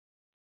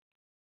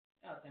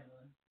 Oh, Timbaland.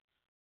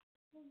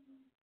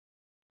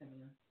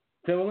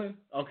 Timbaland?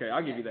 Okay,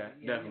 I'll give you that.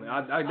 Yeah, definitely.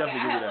 I definitely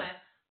give you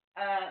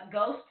that.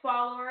 Ghost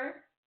follower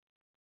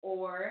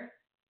or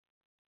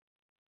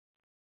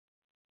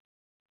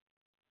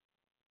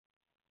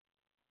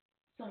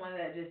someone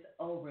that just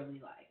overly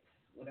likes,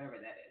 whatever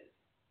that is.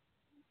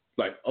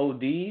 Like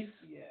ODs?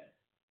 Yeah.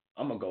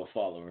 I'm a ghost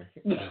follower.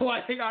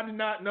 Like, I did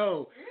not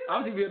know. Really? I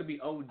was going to be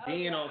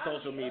ODing on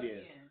social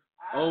media.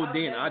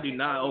 ODing. I do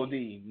not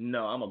OD.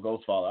 No, I'm a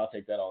ghost follower. I'll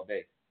take that all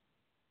day.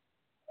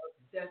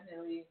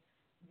 Definitely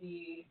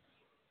be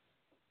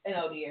an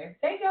ODer.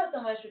 Thank y'all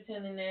so much for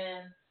tuning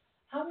in.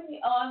 How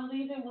many? Oh, I'm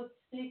leaving with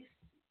 6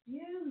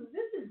 views.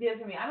 This is good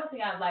for me. I don't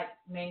think I've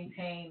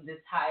maintained this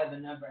high of a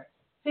number.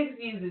 6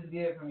 views is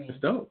good for me. It's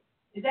dope.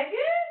 Is that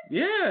good?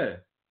 Yeah.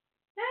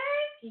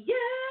 Thank you.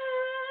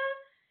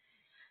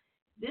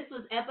 This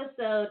was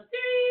episode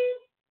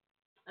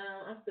 3.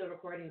 I'm still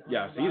recording.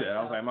 Yeah, I see that.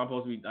 I was like, am I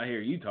supposed to be? I hear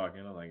you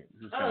talking. I was like,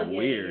 this is kind of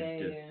weird.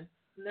 Yeah.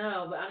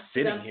 No, but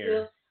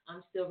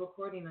I'm still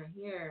recording right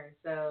here.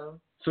 So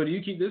do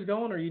you keep this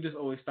going, or you just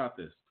always stop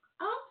this?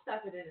 I'll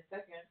stop it in a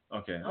second.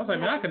 Okay. I was like,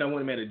 man, I could have went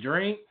and made a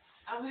drink,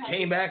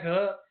 came back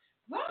up.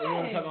 Right.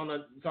 And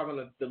talk on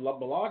the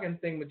blogging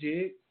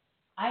thingamajig.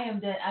 I am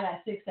done. I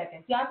got 6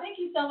 seconds. Y'all, thank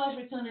you so much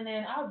for tuning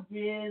in. I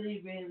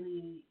really,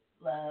 really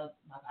love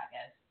my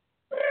podcast.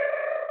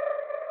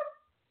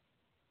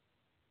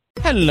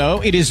 Hello,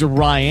 it is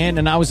Ryan,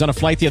 and I was on a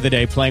flight the other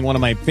day playing one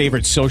of my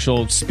favorite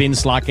social spin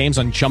slot games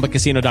on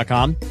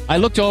ChumbaCasino.com. I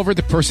looked over at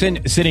the person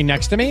sitting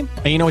next to me,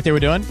 and you know what they were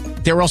doing?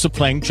 They were also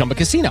playing Chumba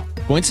Casino.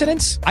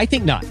 Coincidence? I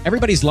think not.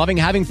 Everybody's loving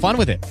having fun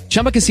with it.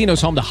 Chumba Casino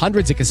is home to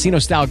hundreds of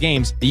casino-style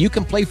games that you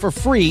can play for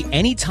free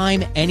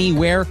anytime,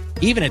 anywhere,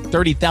 even at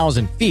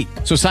 30,000 feet.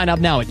 So sign up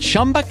now at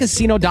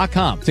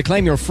ChumbaCasino.com to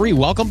claim your free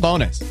welcome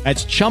bonus.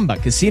 That's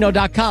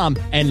ChumbaCasino.com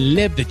and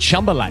live the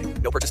Chumba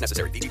life. No purchase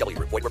necessary. VGW.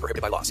 Void where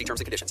prohibited by law. See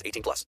terms and conditions. 18+.